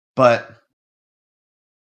 But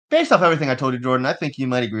based off everything I told you, Jordan, I think you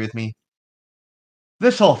might agree with me.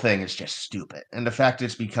 This whole thing is just stupid. And the fact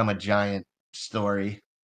it's become a giant story,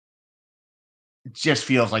 it just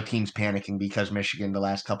feels like teams panicking because Michigan the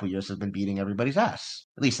last couple of years has been beating everybody's ass,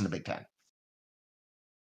 at least in the Big Ten.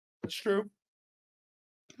 That's true.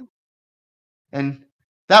 And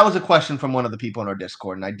that was a question from one of the people in our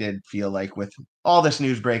Discord. And I did feel like with all this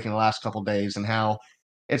news breaking the last couple of days and how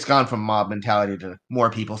it's gone from mob mentality to more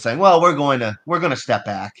people saying, well, we're going to step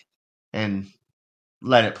back and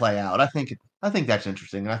let it play out. I think that's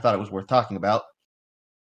interesting, and I thought it was worth talking about.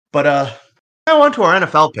 But now on to our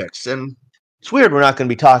NFL picks. And it's weird we're not going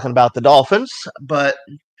to be talking about the Dolphins, but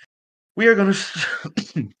we are going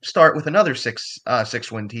to start with another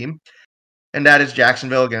six-win team, and that is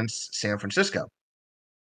Jacksonville against San Francisco.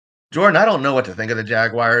 Jordan, I don't know what to think of the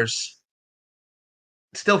Jaguars.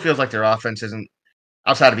 It still feels like their offense isn't,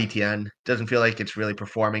 outside of ETN, doesn't feel like it's really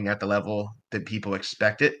performing at the level that people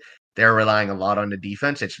expect it. They're relying a lot on the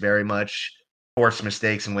defense. It's very much force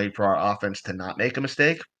mistakes and wait for our offense to not make a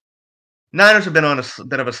mistake. Niners have been on a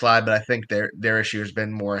bit of a slide, but I think their issue has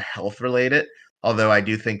been more health related. Although I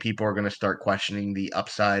do think people are going to start questioning the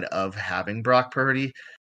upside of having Brock Purdy.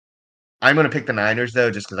 I'm going to pick the Niners though,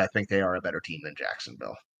 just because I think they are a better team than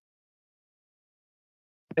Jacksonville.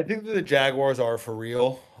 I think that the Jaguars are for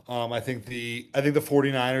real. I think the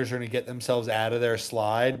 49ers are going to get themselves out of their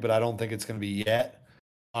slide, but I don't think it's going to be yet.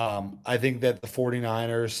 I think that the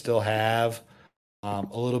 49ers still have a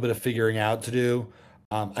little bit of figuring out to do.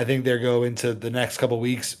 I think they're going to the next couple of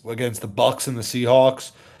weeks against the Bucks and the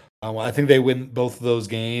Seahawks. I think they win both of those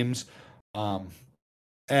games.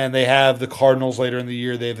 And they have the Cardinals later in the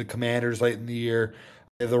year. They have the Commanders late in the year.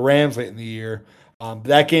 They have the Rams late in the year.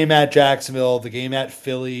 That game at Jacksonville, the game at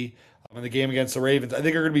Philly, and the game against the Ravens, I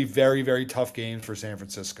think are going to be very, very tough games for San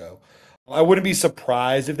Francisco. I wouldn't be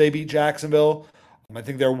surprised if they beat Jacksonville. I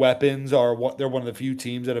think their weapons are they're one of the few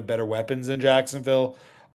teams that have better weapons than Jacksonville.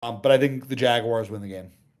 But I think the Jaguars win the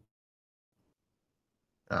game.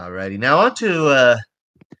 Alrighty, now on to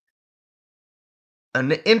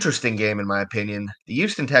an interesting game in my opinion: the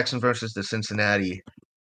Houston Texans versus the Cincinnati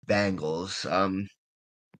Bengals.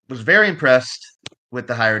 Was very impressed with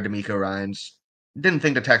the hire of DeMeco Ryans. Didn't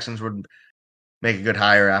think the Texans would make a good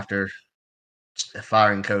hire after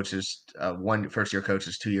firing coaches, one first-year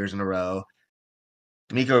coaches 2 years in a row.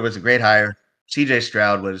 DeMeco was a great hire. CJ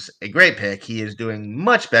Stroud was a great pick. He is doing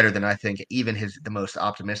much better than I think even the most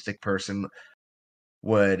optimistic person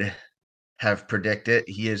would have predicted.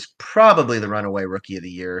 He is probably the runaway rookie of the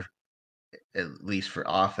year, at least for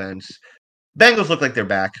offense. Bengals look like they're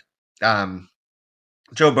back.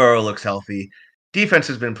 Joe Burrow looks healthy. Defense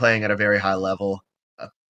has been playing at a very high level.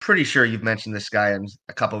 Pretty sure you've mentioned this guy in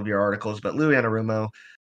a couple of your articles, but Louis Anarumo,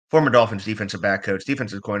 former Dolphins defensive back coach,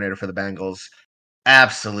 defensive coordinator for the Bengals,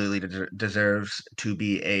 absolutely deserves to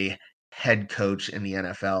be a head coach in the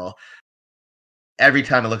NFL. Every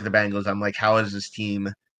time I look at the Bengals, I'm like, how is this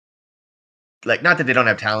team, like, not that they don't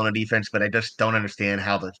have talent on defense, but I just don't understand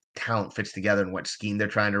how the talent fits together and what scheme they're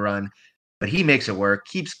trying to run. But he makes it work,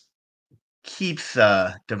 keeps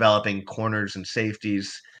developing corners and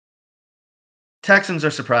safeties. Texans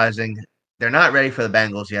are surprising. They're not ready for the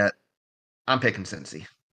Bengals yet. I'm picking Cincy.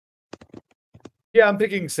 Yeah, I'm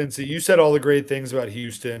picking Cincy. You said all the great things about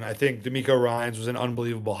Houston. I think DeMeco Ryans was an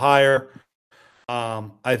unbelievable hire.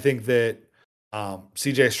 I think that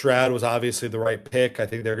CJ Stroud was obviously the right pick. I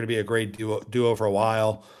think they're going to be a great duo for a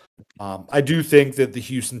while. I do think that the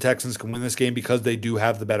Houston Texans can win this game because they do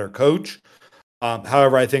have the better coach.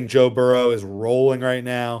 However, I think Joe Burrow is rolling right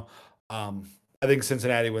now. I think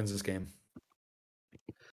Cincinnati wins this game.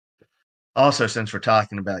 Also, since we're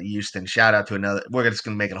talking about Houston, shout out to another. We're just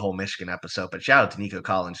going to make it a whole Michigan episode, but shout out to Nico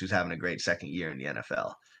Collins, who's having a great second year in the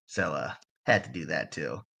NFL. So, had to do that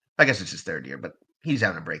too. I guess it's his third year, but he's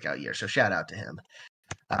having a breakout year. So, shout out to him.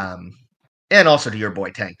 And also to your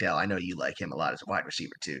boy Tank Dell. I know you like him a lot as a wide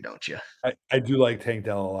receiver too, don't you? I do like Tank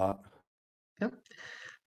Dell a lot. Yep.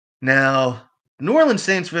 Now, New Orleans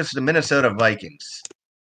Saints versus the Minnesota Vikings.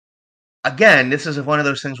 again, this is one of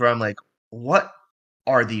those things where I'm like, what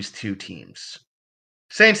are these two teams?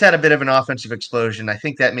 Saints had a bit of an offensive explosion. I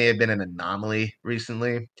think that may have been an anomaly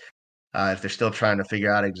recently. If they're still trying to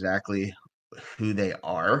figure out exactly who they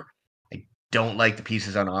are. I don't like the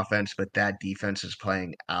pieces on offense, but that defense is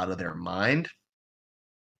playing out of their mind.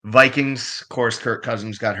 Vikings, of course, Kirk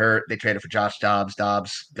Cousins got hurt. They traded for Josh Dobbs.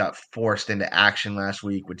 Dobbs got forced into action last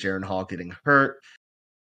week with Jaron Hall getting hurt.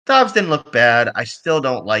 Dobbs didn't look bad. I still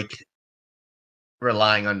don't like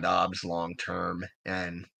relying on Dobbs long term.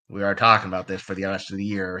 And we are talking about this for the rest of the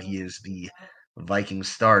year. He is the Vikings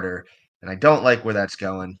starter. And I don't like where that's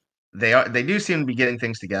going. They do seem to be getting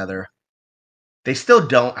things together. They still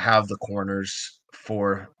don't have the corners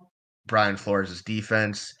for Brian Flores'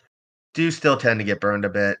 defense. Do still tend to get burned a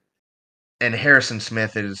bit. And Harrison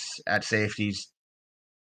Smith is at safeties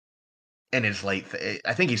in his late.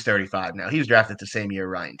 I think he's 35 now. He was drafted the same year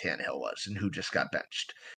Ryan Tannehill was, and who just got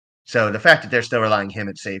benched. So the fact that they're still relying him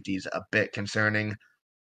at safety is a bit concerning.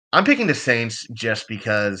 I'm picking the Saints just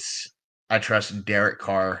because I trust Derek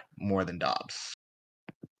Carr more than Dobbs.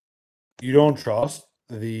 You don't trust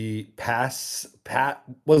the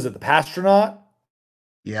was it the Pastronaut?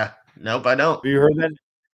 Yeah. Nope, I don't. Have you heard that?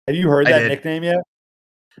 Have you heard that nickname yet?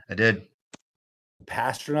 I did.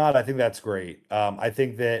 Pastronaut. I think that's great. I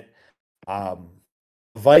think that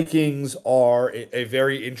Vikings are a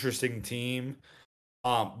very interesting team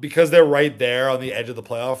because they're right there on the edge of the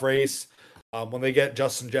playoff race. When they get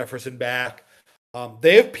Justin Jefferson back,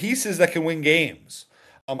 they have pieces that can win games.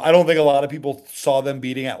 I don't think a lot of people saw them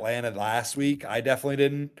beating Atlanta last week. I definitely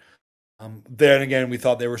didn't. Then again, we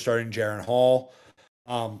thought they were starting Jaron Hall.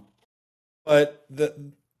 But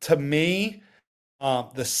to me,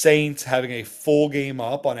 the Saints having a full game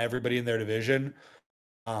up on everybody in their division,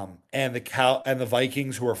 and the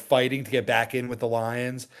Vikings who are fighting to get back in with the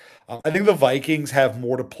Lions. I think the Vikings have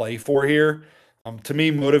more to play for here. To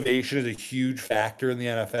me, motivation is a huge factor in the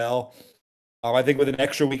NFL. I think with an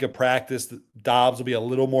extra week of practice, Dobbs will be a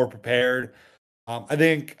little more prepared. I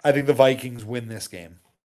think the Vikings win this game.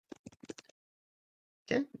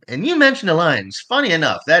 Okay. And you mentioned the Lions. Funny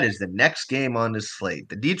enough, that is the next game on the slate: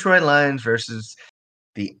 the Detroit Lions versus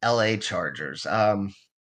the LA Chargers.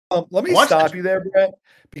 Let me stop you there, Brett,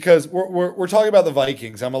 because we're talking about the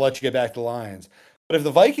Vikings. I'm gonna let you get back to the Lions. But if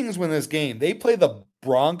the Vikings win this game, they play the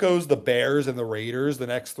Broncos, the Bears, and the Raiders the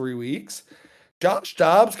next 3 weeks. Josh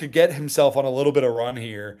Dobbs could get himself on a little bit of run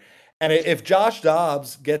here. And if Josh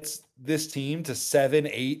Dobbs gets this team to 7,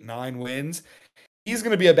 8, 9 wins, he's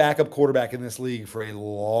going to be a backup quarterback in this league for a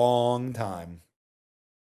long time.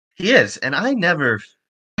 He is. And I never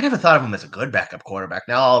thought of him as a good backup quarterback.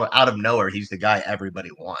 Now, out of nowhere, he's the guy everybody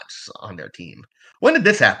wants on their team. When did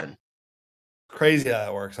this happen? Crazy how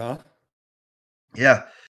that works, huh? Yeah. A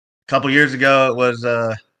couple years ago, it was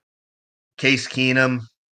Case Keenum.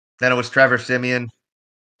 Then it was Trevor Siemian.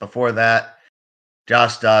 Before that,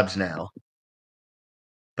 Josh Dobbs now.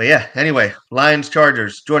 But yeah, anyway, Lions,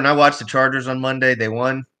 Chargers. Jordan, I watched the Chargers on Monday. They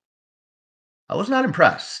won. I was not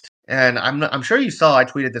impressed. And I'm sure you saw I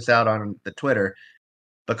tweeted this out on the Twitter.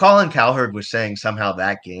 But Colin Cowherd was saying somehow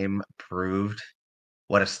that game proved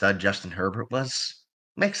what a stud Justin Herbert was.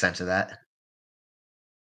 Makes sense of that.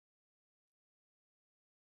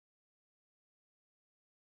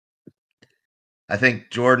 I think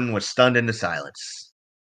Jordan was stunned into silence.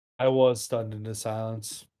 I was stunned into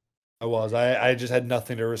silence. I was. I just had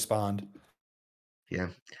nothing to respond. Yeah.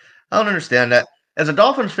 I don't understand that. As a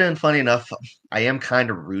Dolphins fan, funny enough, I am kind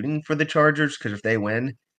of rooting for the Chargers because if they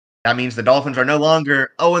win, that means the Dolphins are no longer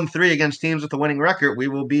 0-3 against teams with a winning record. We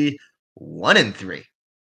will be 1-3.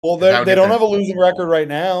 Well, they don't have a losing record right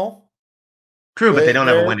now. True, but they don't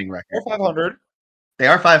have a winning record. They're 500. They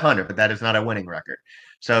are 500, but that is not a winning record.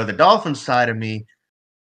 So the Dolphins side of me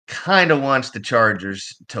kind of wants the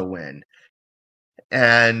Chargers to win.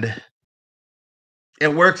 And it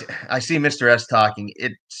worked. I see Mr. S talking.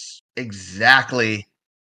 It's exactly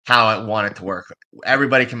how I want it to work.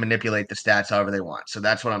 Everybody can manipulate the stats however they want. So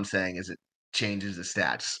that's what I'm saying is it changes the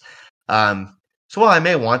stats. So while I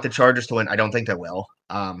may want the Chargers to win, I don't think they will.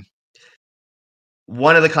 One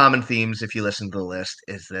of the common themes, if you listen to the list,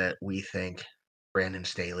 is that we think Brandon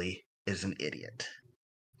Staley is an idiot.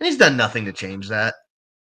 And he's done nothing to change that.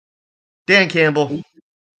 Dan Campbell.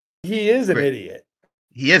 He is an idiot.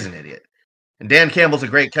 He is an idiot. And Dan Campbell's a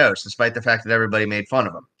great coach, despite the fact that everybody made fun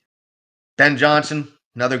of him. Ben Johnson,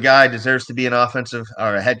 another guy, deserves to be an offensive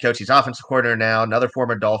or a head coach. He's offensive coordinator now, another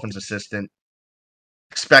former Dolphins assistant.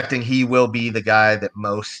 Expecting he will be the guy that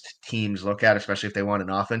most teams look at, especially if they want an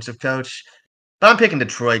offensive coach. But I'm picking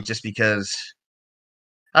Detroit just because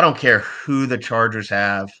I don't care who the Chargers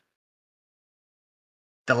have.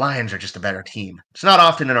 the Lions are just a better team. It's not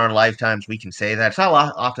often in our lifetimes we can say that. It's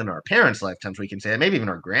not often in our parents' lifetimes we can say that. Maybe even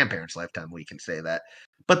our grandparents' lifetime we can say that.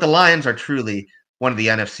 But the Lions are truly one of the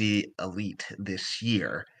NFC elite this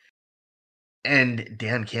year. And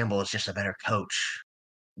Dan Campbell is just a better coach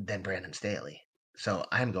than Brandon Staley. So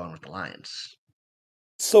I'm going with the Lions.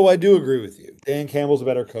 So I do agree with you. Dan Campbell's a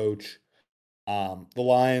better coach. The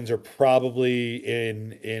Lions are probably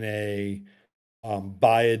in a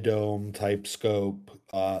buy a dome type scope,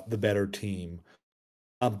 the better team.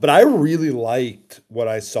 But I really liked what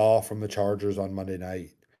I saw from the Chargers on Monday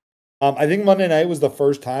night. I think Monday night was the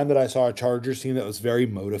first time that I saw a Chargers team that was very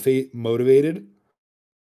motivated.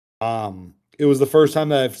 It was the first time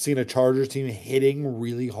that I've seen a Chargers team hitting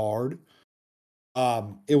really hard.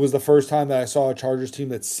 It was the first time that I saw a Chargers team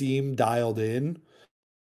that seemed dialed in.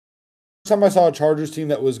 First time I saw a Chargers team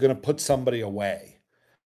that was going to put somebody away.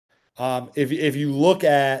 If you look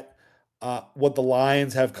at what the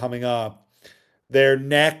Lions have coming up, their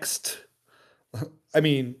next, I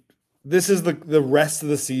mean, this is the rest of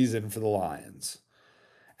the season for the Lions.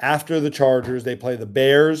 After the Chargers, they play the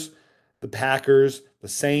Bears, the Packers, the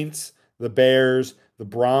Saints, the Bears, the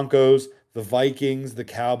Broncos, the Vikings, the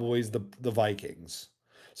Cowboys, the Vikings.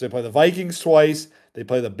 So they play the Vikings twice, they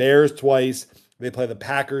play the Bears twice, they play the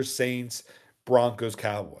Packers, Saints, Broncos,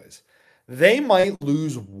 Cowboys. They might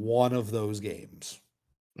lose one of those games.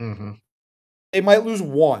 Mm-hmm. They might lose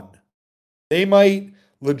one. They might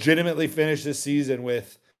legitimately finish this season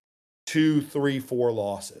with 2, 3, 4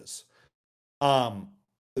 losses.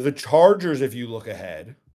 The Chargers, if you look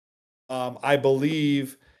ahead, I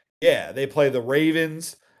believe, yeah, they play the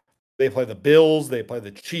Ravens, they play the Bills, they play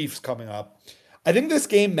the Chiefs coming up. I think this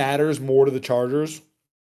game matters more to the Chargers,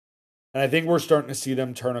 and I think we're starting to see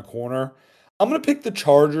them turn a corner. I'm going to pick the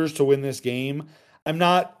Chargers to win this game. I'm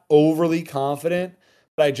not overly confident,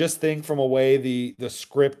 but I just think from a way the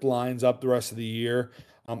script lines up the rest of the year,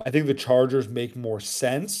 I think the Chargers make more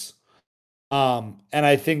sense. And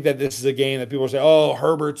I think that this is a game that people say, "Oh,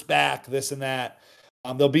 Herbert's back, this and that."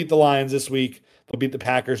 They'll beat the Lions this week. They'll beat the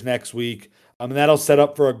Packers next week, and that'll set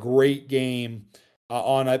up for a great game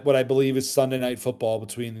on what I believe is Sunday Night Football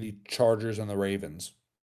between the Chargers and the Ravens.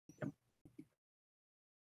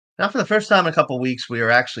 Now, for the first time in a couple of weeks, we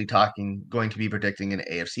are actually going to be predicting an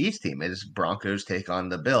AFC East team as Broncos take on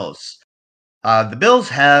the Bills. The Bills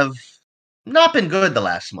have not been good the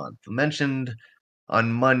last month. I mentioned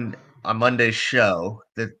on Monday's show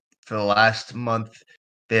that for the last month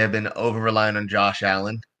they have been over reliant on Josh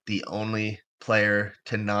Allen, the only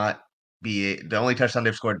touchdown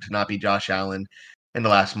they've scored to not be Josh Allen in the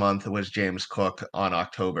last month was James Cook on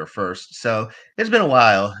October 1st. So it's been a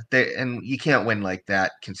while, and you can't win like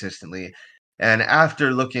that consistently. And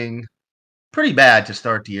after looking pretty bad to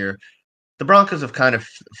start the year, the Broncos have kind of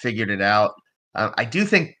figured it out. I do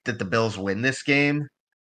think that the Bills win this game.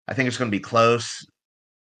 I think it's going to be close.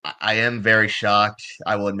 I am very shocked,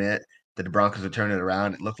 I will admit, that the Broncos have turned it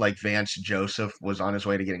around. It looked like Vance Joseph was on his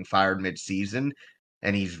way to getting fired midseason,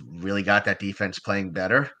 and he's really got that defense playing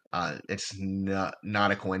better. It's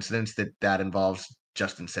not a coincidence that involves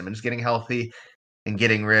Justin Simmons getting healthy and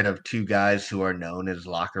getting rid of two guys who are known as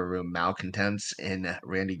locker room malcontents in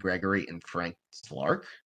Randy Gregory and Frank Clark.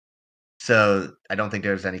 So I don't think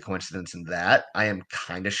there's any coincidence in that. I am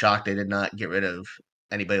kind of shocked they did not get rid of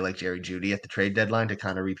anybody like Jerry Jeudy at the trade deadline to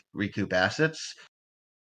kind of recoup assets.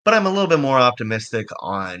 But I'm a little bit more optimistic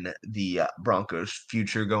on the Broncos'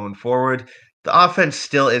 future going forward. The offense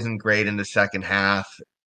still isn't great in the second half,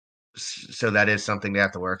 so that is something they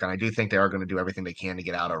have to work on. I do think they are going to do everything they can to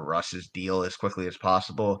get out of Russ's deal as quickly as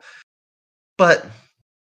possible. But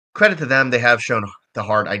credit to them, they have shown the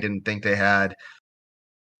heart I didn't think they had.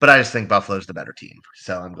 But I just think Buffalo's the better team,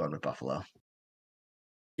 so I'm going with Buffalo.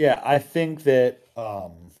 Yeah, I think that I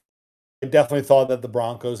definitely thought that the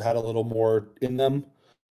Broncos had a little more in them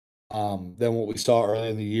than what we saw early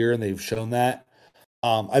in the year, and they've shown that.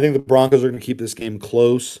 I think the Broncos are going to keep this game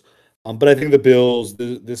close, but I think the Bills.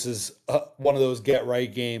 This is one of those get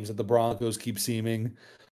right games that the Broncos keep seeming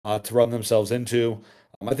to run themselves into.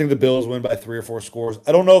 I think the Bills win by 3 or 4 scores.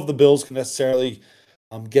 I don't know if the Bills can necessarily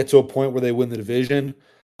get to a point where they win the division,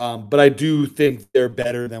 but I do think they're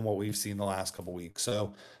better than what we've seen the last couple weeks.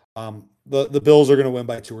 So the Bills are going to win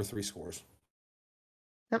by 2 or 3 scores.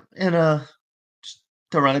 Yep. And just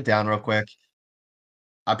to run it down real quick,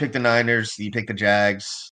 I picked the Niners, you picked the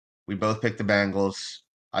Jags, we both picked the Bengals.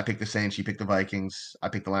 I picked the Saints, you picked the Vikings. I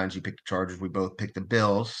picked the Lions, you picked the Chargers. We both picked the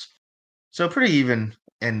Bills. So pretty even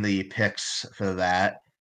in the picks for that.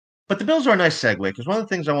 But the Bills are a nice segue because one of the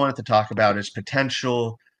things I wanted to talk about is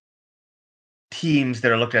potential teams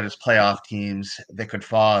that are looked at as playoff teams that could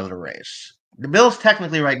fall out of the race. the Bills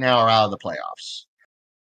technically right now are out of the playoffs.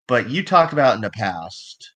 But you talked about in the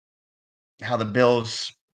past how the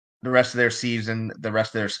Bills, the rest of their season, the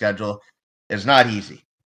rest of their schedule is not easy.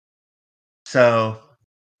 So,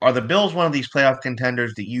 are the Bills one of these playoff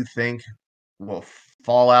contenders that you think will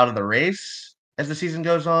fall out of the race as the season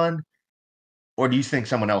goes on? Or do you think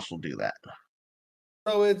someone else will do that?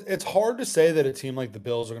 So it's hard to say that a team like the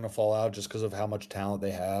Bills are going to fall out just because of how much talent they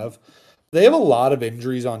have. They have a lot of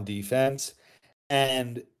injuries on defense,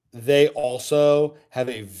 and they also have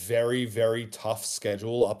a very, very tough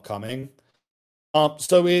schedule upcoming.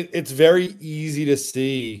 So it's very easy to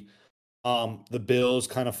see the Bills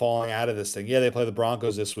kind of falling out of this thing. Yeah, they play the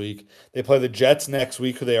Broncos this week. They play the Jets next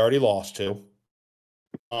week, who they already lost to.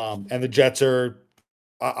 And the Jets are,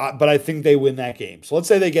 but I think they win that game. So let's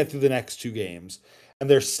say they get through the next two games and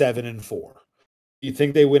they're 7-4. You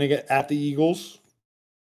think they win again at the Eagles?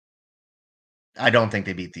 I don't think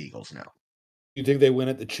they beat the Eagles, no. You think they win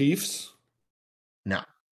at the Chiefs? No.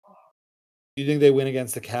 You think they win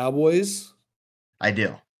against the Cowboys? I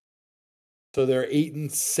do. So they're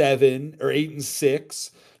 8-7 or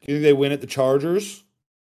 8-6. Do you think they win at the Chargers?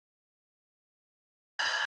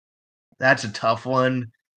 That's a tough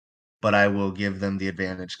one, but I will give them the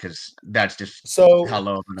advantage because that's just how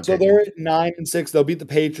low of an opinion. So they're at 9-6. They'll beat the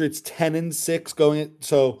Patriots 10-6 going in.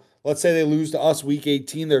 So let's say they lose to us week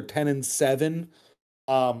 18. They're 10-7,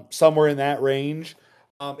 somewhere in that range.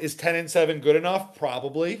 Is 10-7 good enough?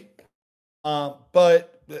 Probably.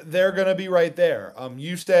 But they're going to be right there.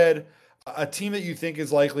 You said a team that you think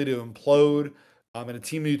is likely to implode, and a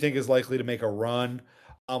team that you think is likely to make a run.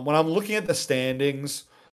 When I'm looking at the standings,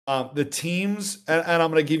 the teams, and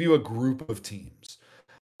I'm going to give you a group of teams.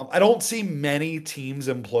 I don't see many teams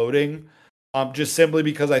imploding, just simply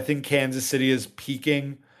because I think Kansas City is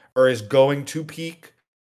peaking or is going to peak.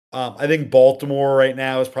 I think Baltimore right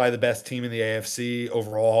now is probably the best team in the AFC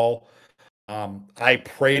overall. I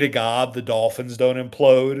pray to God the Dolphins don't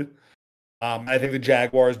implode. I think the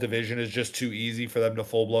Jaguars division is just too easy for them to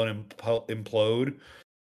full blown implode.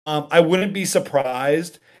 I wouldn't be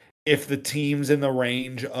surprised if the teams in the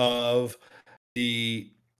range of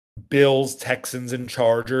the Bills, Texans, and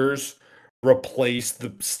Chargers replace the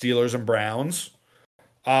Steelers and Browns.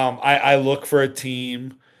 I look for a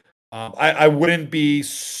team. I wouldn't be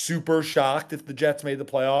super shocked if the Jets made the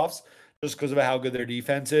playoffs just because of how good their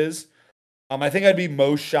defense is. I think I'd be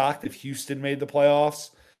most shocked if Houston made the playoffs.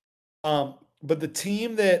 But the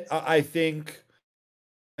team that I think,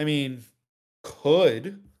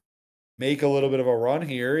 could make a little bit of a run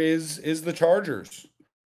here is the Chargers.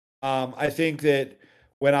 I think that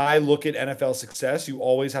when I look at NFL success, you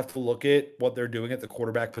always have to look at what they're doing at the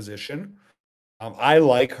quarterback position. I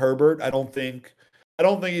like Herbert. I don't think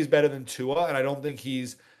he's better than Tua, and I don't think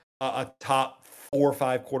he's a top 4 or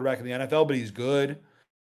 5 quarterback in the NFL, but he's good.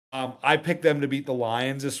 I picked them to beat the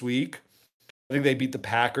Lions this week. I think they beat the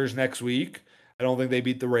Packers next week. I don't think they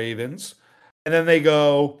beat the Ravens. And then they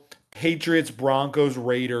go Patriots, Broncos,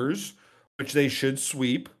 Raiders, which they should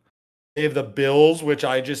sweep. They have the Bills, which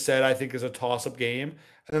I just said I think is a toss-up game.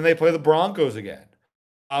 And then they play the Broncos again.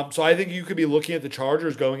 So I think you could be looking at the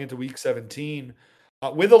Chargers going into week 17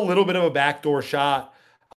 with a little bit of a backdoor shot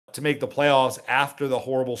to make the playoffs after the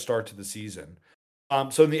horrible start to the season.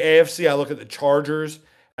 So in the AFC, I look at the Chargers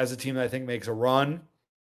as a team that I think makes a run.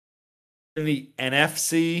 In the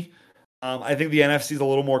NFC, I think the NFC is a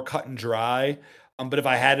little more cut and dry. But if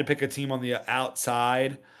I had to pick a team on the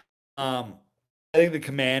outside, I think the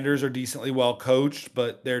Commanders are decently well coached,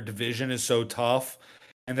 but their division is so tough,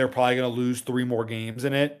 and they're probably going to lose 3 more games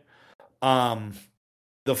in it.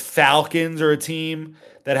 The Falcons are a team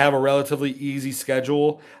that have a relatively easy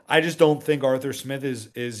schedule. I just don't think Arthur Smith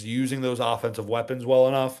is using those offensive weapons well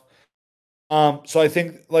enough. So I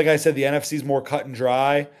think, like I said, the NFC is more cut and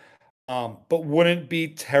dry, but wouldn't be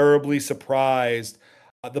terribly surprised.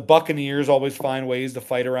 The Buccaneers always find ways to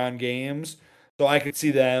fight around games, so I could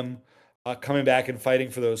see them coming back and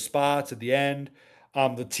fighting for those spots at the end.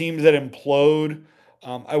 The teams that implode,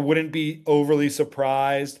 I wouldn't be overly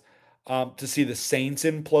surprised to see the Saints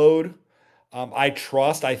implode.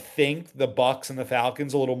 I think the Bucks and the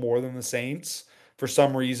Falcons a little more than the Saints for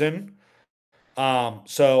some reason.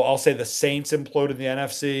 So I'll say the Saints implode in the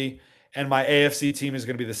NFC, and my AFC team is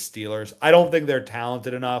going to be the Steelers. I don't think they're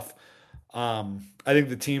talented enough. I think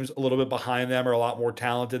the teams a little bit behind them are a lot more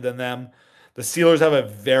talented than them. The Steelers have a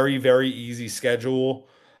very, very easy schedule,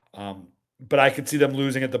 but I could see them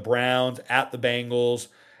losing at the Browns, at the Bengals,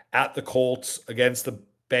 at the Colts, against the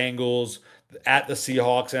Bengals, at the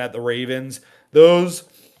Seahawks, and at the Ravens. Those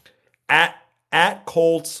at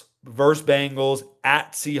Colts versus Bengals,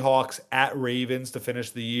 at Seahawks, at Ravens to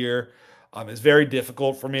finish the year. It's very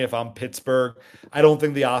difficult for me if I'm Pittsburgh. I don't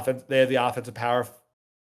think they have the offensive power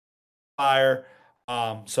fire.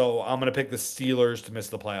 So I'm going to pick the Steelers to miss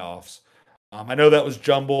the playoffs. I know that was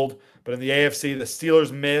jumbled, but in the AFC, the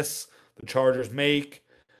Steelers miss, the Chargers make,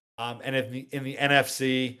 and in the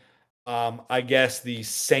NFC, I guess the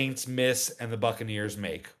Saints miss and the Buccaneers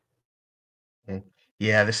make.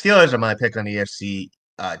 Yeah, the Steelers are my pick on the EFC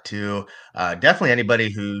too. Definitely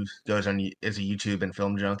anybody who goes on is a YouTube and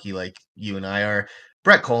film junkie like you and I are.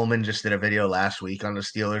 Brett Coleman just did a video last week on the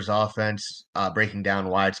Steelers offense, breaking down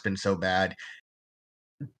why it's been so bad.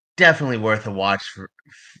 Definitely worth a watch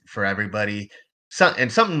for everybody.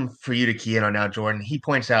 And something for you to key in on now, Jordan. He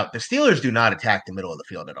points out the Steelers do not attack the middle of the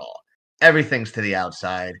field at all. Everything's to the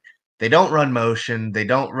outside. They don't run motion. They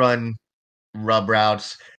don't run rub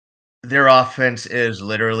routes. Their offense is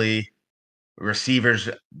literally receivers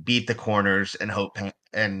beat the corners and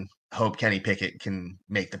hope Kenny Pickett can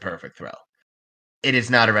make the perfect throw. It is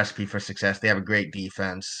not a recipe for success. They have a great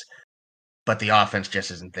defense, but the offense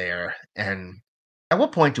just isn't there. And at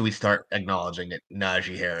what point do we start acknowledging that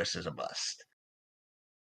Najee Harris is a bust?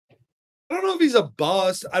 I don't know if he's a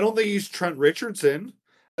bust. I don't think he's Trent Richardson.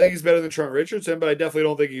 I think he's better than Trent Richardson, but I definitely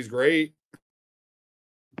don't think he's great.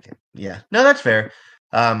 Yeah, no, that's fair.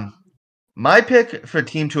 My pick for a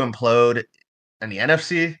team to implode in the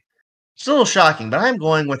NFC, it's a little shocking, but I'm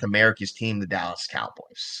going with America's team, the Dallas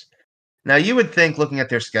Cowboys. Now, you would think, looking at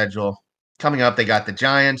their schedule, coming up, they got the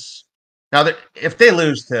Giants. Now, if they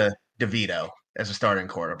lose to DeVito as a starting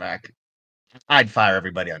quarterback, I'd fire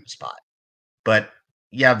everybody on the spot. But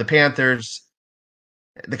you have the Panthers,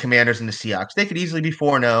 the Commanders, and the Seahawks. They could easily be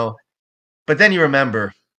 4-0. But then you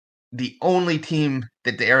remember the only team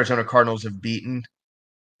that the Arizona Cardinals have beaten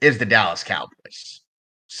is the Dallas Cowboys.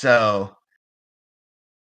 So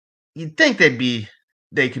you'd think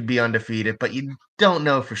they could be undefeated, but you don't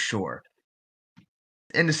know for sure.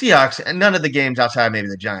 And the Seahawks, and none of the games outside maybe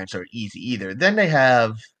the Giants are easy either. Then they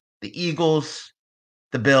have the Eagles,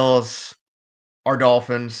 the Bills, our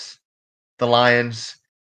Dolphins, the Lions,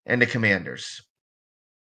 and the Commanders.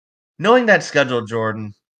 Knowing that schedule,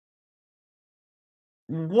 Jordan,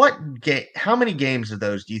 how many games of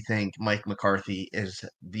those do you think Mike McCarthy is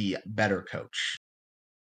the better coach?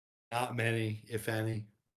 Not many, if any.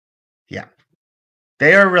 Yeah.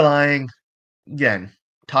 They are relying, again,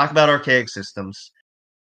 talk about archaic systems.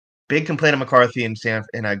 Big complaint of McCarthy in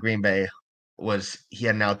Green Bay was he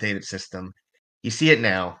had an outdated system. You see it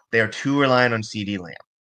now. They are too reliant on CeeDee Lamb.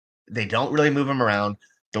 They don't really move him around.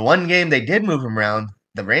 The one game they did move him around,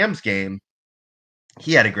 the Rams game,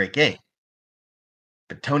 he had a great game.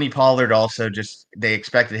 But Tony Pollard also they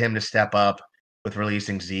expected him to step up with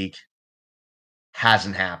releasing Zeke.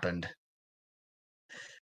 Hasn't happened.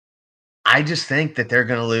 I just think that they're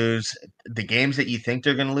going to lose the games that you think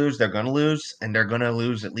they're going to lose. They're going to lose, and they're going to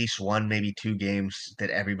lose at least one, maybe two games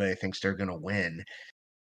that everybody thinks they're going to win.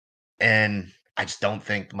 And I just don't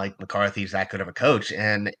think Mike McCarthy's that good of a coach.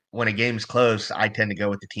 And when a game's close, I tend to go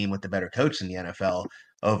with the team with the better coach in the NFL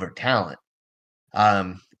over talent.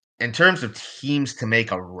 In terms of teams to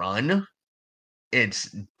make a run,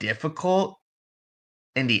 it's difficult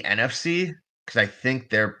in the NFC because I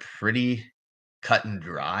think they're pretty cut and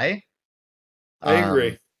dry. I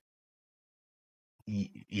agree.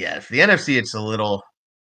 Yes, the NFC, it's a little.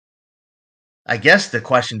 I guess the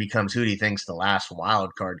question becomes who do you think's the last wild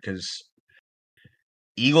card? Because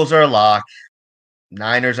Eagles are a lock,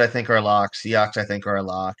 Niners I think are a lock, Seahawks I think are a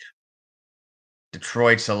lock,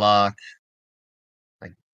 Detroit's a lock. I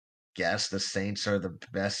guess the Saints are the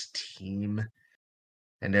best team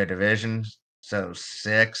in their division, so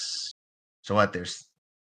 6. So what? There's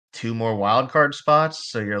 2 more wild card spots.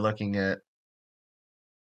 So you're looking at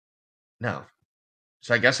no.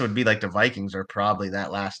 So I guess it would be like the Vikings are probably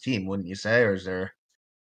that last team, wouldn't you say? Or is there?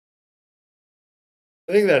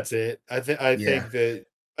 I think that's it. I think Yeah, the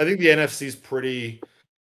NFC is pretty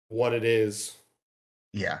what it is.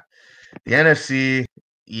 yeah. The NFC,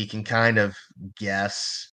 you can kind of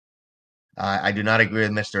guess. I do not agree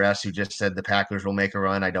with Mr. S, who just said the Packers will make a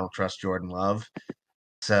run. I don't trust Jordan Love.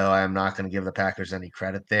 So I'm not going to give the Packers any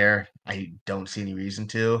credit there. I don't see any reason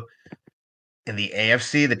to. In the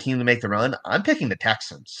AFC, the team to make the run, I'm picking the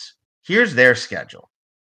Texans. Here's their schedule.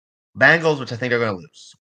 Bengals, which I think they're going to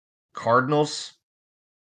lose. Cardinals.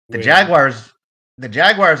 The Win.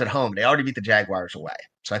 Jaguars at home, they already beat the Jaguars away.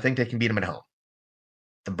 So I think they can beat them at home.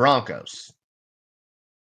 The Broncos.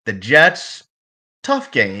 The Jets,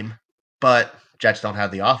 tough game, but Jets don't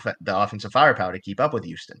have the offensive firepower to keep up with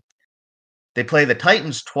Houston. They play the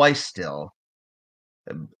Titans twice still.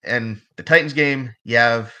 And the Titans game, you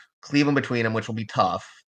have Cleveland between them, which will be tough.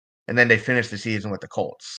 And then they finish the season with the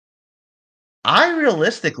Colts.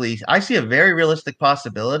 I see a very realistic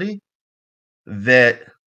possibility that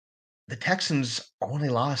the Texans' only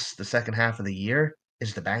loss the second half of the year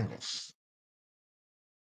is the Bengals.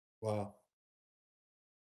 Wow.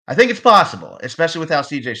 I think it's possible, especially with how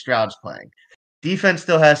CJ Stroud's playing. Defense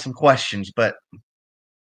still has some questions, but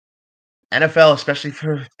NFL, especially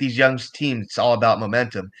for these young teams, it's all about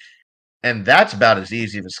momentum. And that's about as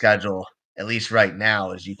easy of a schedule, at least right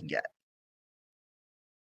now, as you can get.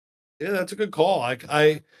 Yeah, that's a good call.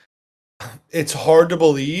 It's hard to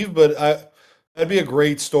believe, but that'd be a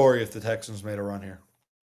great story if the Texans made a run here.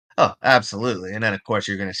 Oh, absolutely. And then, of course,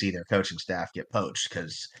 you're going to see their coaching staff get poached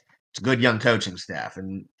because it's a good young coaching staff.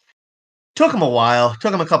 And took them a while,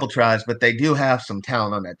 took them a couple tries, but they do have some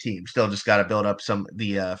talent on that team. Still just got to build up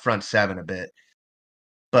the front seven a bit.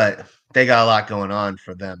 But they got a lot going on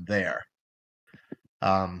for them there.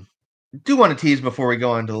 Do want to tease before we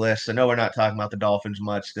go into the list. I know we're not talking about the Dolphins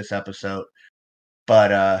much this episode,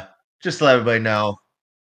 but just to let everybody know,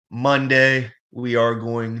 Monday we are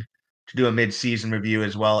going to do a mid-season review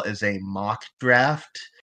as well as a mock draft.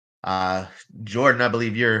 Jordan, I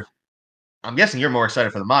believe I'm guessing you're more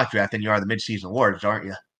excited for the mock draft than you are the mid-season awards, aren't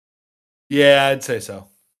you? Yeah, I'd say so.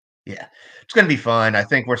 Yeah, it's going to be fun. I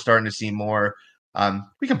think we're starting to see more.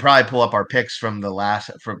 We can probably pull up our picks from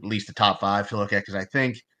at least the top 5 to look at because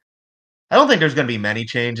I don't think there's going to be many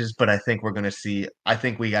changes, but I think we're going to see. I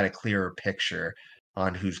think we got a clearer picture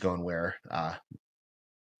on who's going where.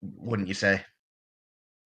 Wouldn't you say?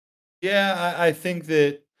 Yeah, I think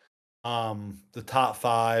that the top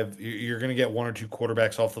 5, you're going to get 1 or 2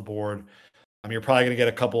 quarterbacks off the board. You're probably going to get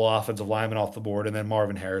a couple of offensive linemen off the board, and then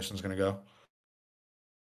Marvin Harrison's going to go.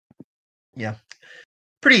 Yeah,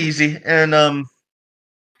 pretty easy. And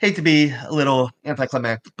hate to be a little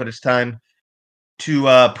anticlimactic, but it's time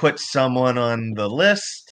to put someone on the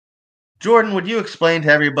list. Jordan, would you explain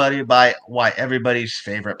to everybody why everybody's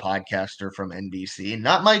favorite podcaster from NBC,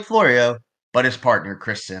 not Mike Florio, but his partner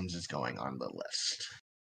Chris Sims, is going on the list?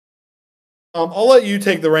 I'll let you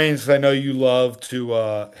take the reins because I know you love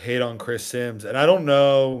to hate on Chris Sims, and I don't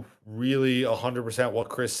know really 100% what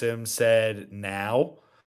Chris Sims said now,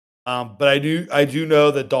 but I do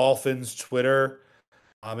know that Dolphins Twitter,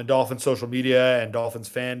 and Dolphins social media and Dolphins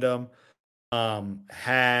fandom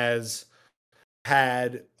has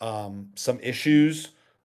had some issues.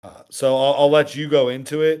 So I'll let you go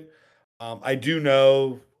into it. I do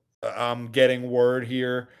know I'm getting word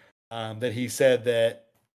here that he said that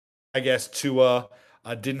I guess Tua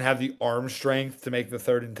didn't have the arm strength to make the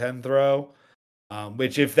 3rd and 10 throw,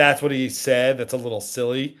 which if that's what he said, that's a little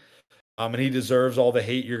silly. And he deserves all the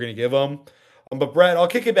hate you're going to give him. But Brett, I'll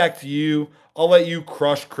kick it back to you. I'll let you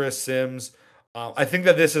crush Chris Sims. I think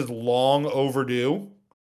that this is long overdue.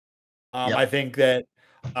 I Yep. think that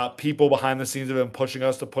people behind the scenes have been pushing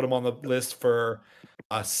us to put him on the list for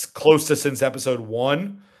close to since episode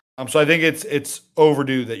 1. So I think it's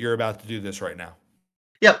overdue that you're about to do this right now.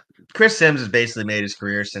 Yep. Chris Sims has basically made his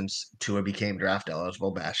career since Tua became draft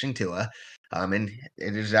eligible, bashing Tua. And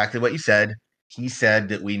it is exactly what you said. He said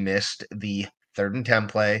that we missed the 3rd and 10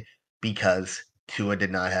 play because Tua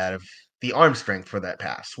did not have the arm strength for that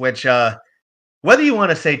pass, which, whether you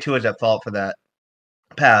want to say Tua's at fault for that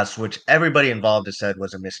pass, which everybody involved has said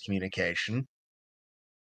was a miscommunication,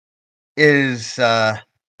 is,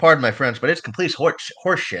 pardon my French, but it's complete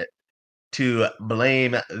horseshit to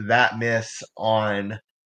blame that miss on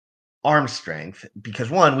arm strength because,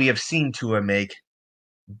 one, we have seen Tua make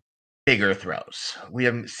bigger throws. We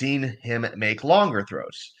have seen him make longer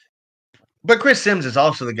throws. But Chris Sims is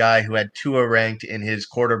also the guy who had Tua ranked in his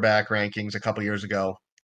quarterback rankings a couple years ago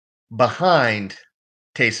behind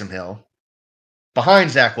Taysom Hill, behind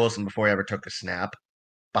Zach Wilson before he ever took a snap,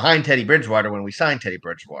 behind Teddy Bridgewater when we signed Teddy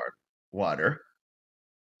Bridgewater.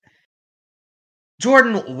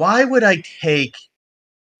 Jordan, why would I take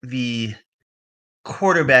the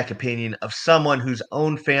quarterback opinion of someone whose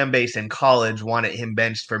own fan base in college wanted him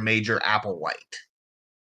benched for Major Applewhite?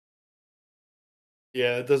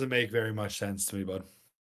 Yeah, it doesn't make very much sense to me, bud.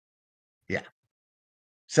 Yeah.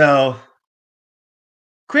 So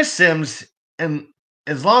Chris Sims, and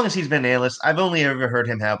as long as he's been an analyst, I've only ever heard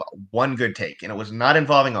him have one good take, and it was not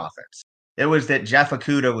involving offense. It was that Jeff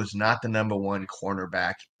Okudah was not the number 1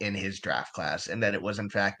 cornerback in his draft class, and that it was in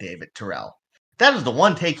fact David Terrell. That is the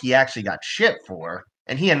one take he actually got shit for,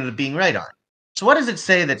 and he ended up being right on. So what does it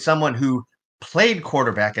say that someone who played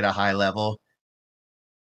quarterback at a high level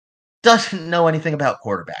doesn't know anything about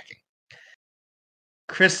quarterbacking?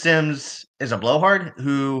 Chris Sims is a blowhard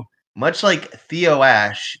who, much like Theo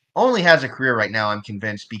Ash, only has a career right now, I'm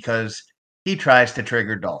convinced, because he tries to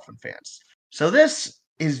trigger Dolphin fans. So this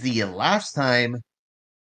is the last time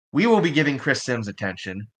we will be giving Chris Sims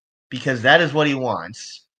attention because that is what he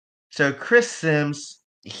wants. So, Chris Sims,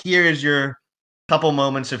 here is your couple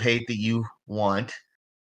moments of hate that you want.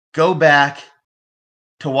 Go back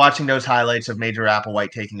to watching those highlights of Major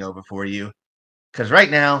Applewhite taking over for you because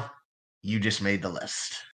right now, you just made the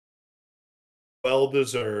list. Well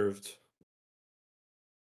deserved.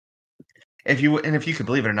 If you could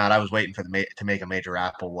believe it or not, I was waiting for to make a Major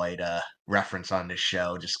Applewhite reference on this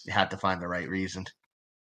show. Just had to find the right reason.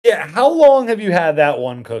 Yeah, how long have you had that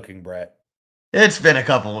one cooking, Brett? It's been a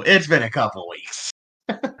couple weeks.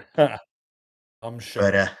 I'm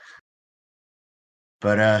sure.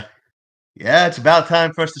 But yeah, it's about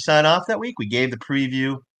time for us to sign off that week. We gave the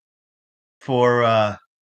preview for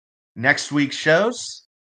next week's shows.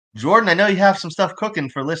 Jordan, I know you have some stuff cooking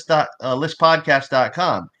for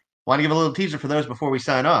listpodcast.com. Want to give a little teaser for those before we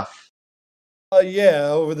sign off? Yeah,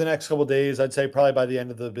 over the next couple of days, I'd say probably by the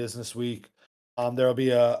end of the business week, there'll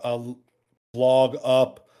be a vlog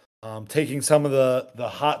up taking some of the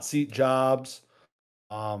hot seat jobs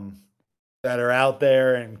that are out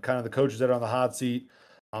there and kind of the coaches that are on the hot seat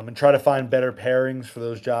and try to find better pairings for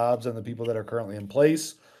those jobs and the people that are currently in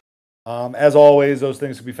place. As always, those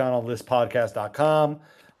things can be found on listpodcast.com.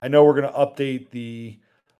 I know we're going to update the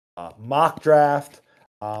mock draft.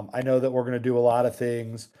 I know that we're going to do a lot of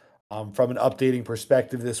things from an updating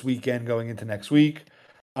perspective this weekend going into next week.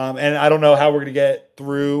 And I don't know how we're going to get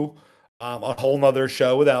through a whole nother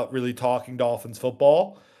show without really talking Dolphins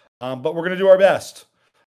football. But we're going to do our best.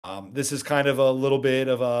 This is kind of a little bit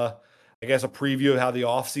of a preview of how the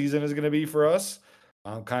offseason is going to be for us.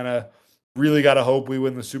 Kind of really got to hope we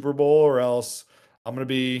win the Super Bowl or else I'm going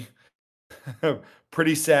to be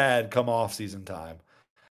pretty sad come offseason time.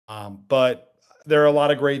 But there are a lot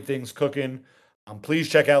of great things cooking. Please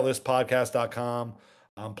check out listpodcast.com.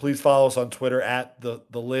 Please follow us on Twitter at the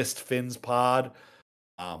list Fins Pod.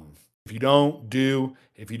 If you don't, do.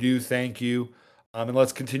 If you do, thank you. And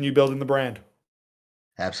let's continue building the brand.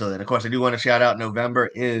 Absolutely. And of course, I do want to shout out November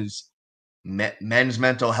is Men's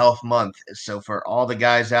Mental Health Month. So for all the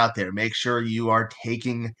guys out there, make sure you are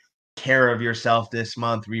taking care of yourself this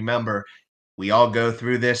month. Remember, we all go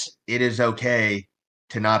through this. It is okay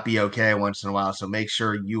to not be okay once in a while. So make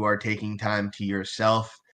sure you are taking time to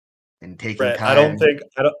yourself and taking Brett, time.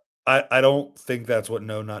 I don't think that's what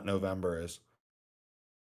No Not November is.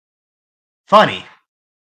 Funny,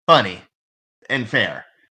 and fair.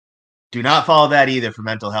 Do not follow that either for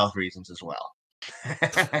mental health reasons as well.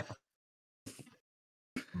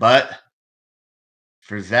 But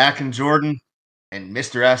for Zach and Jordan and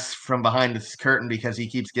Mr. S from behind the curtain because he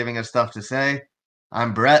keeps giving us stuff to say,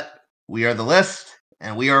 I'm Brett. We are the list,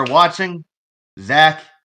 and we are watching. Zach,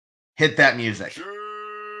 hit that music.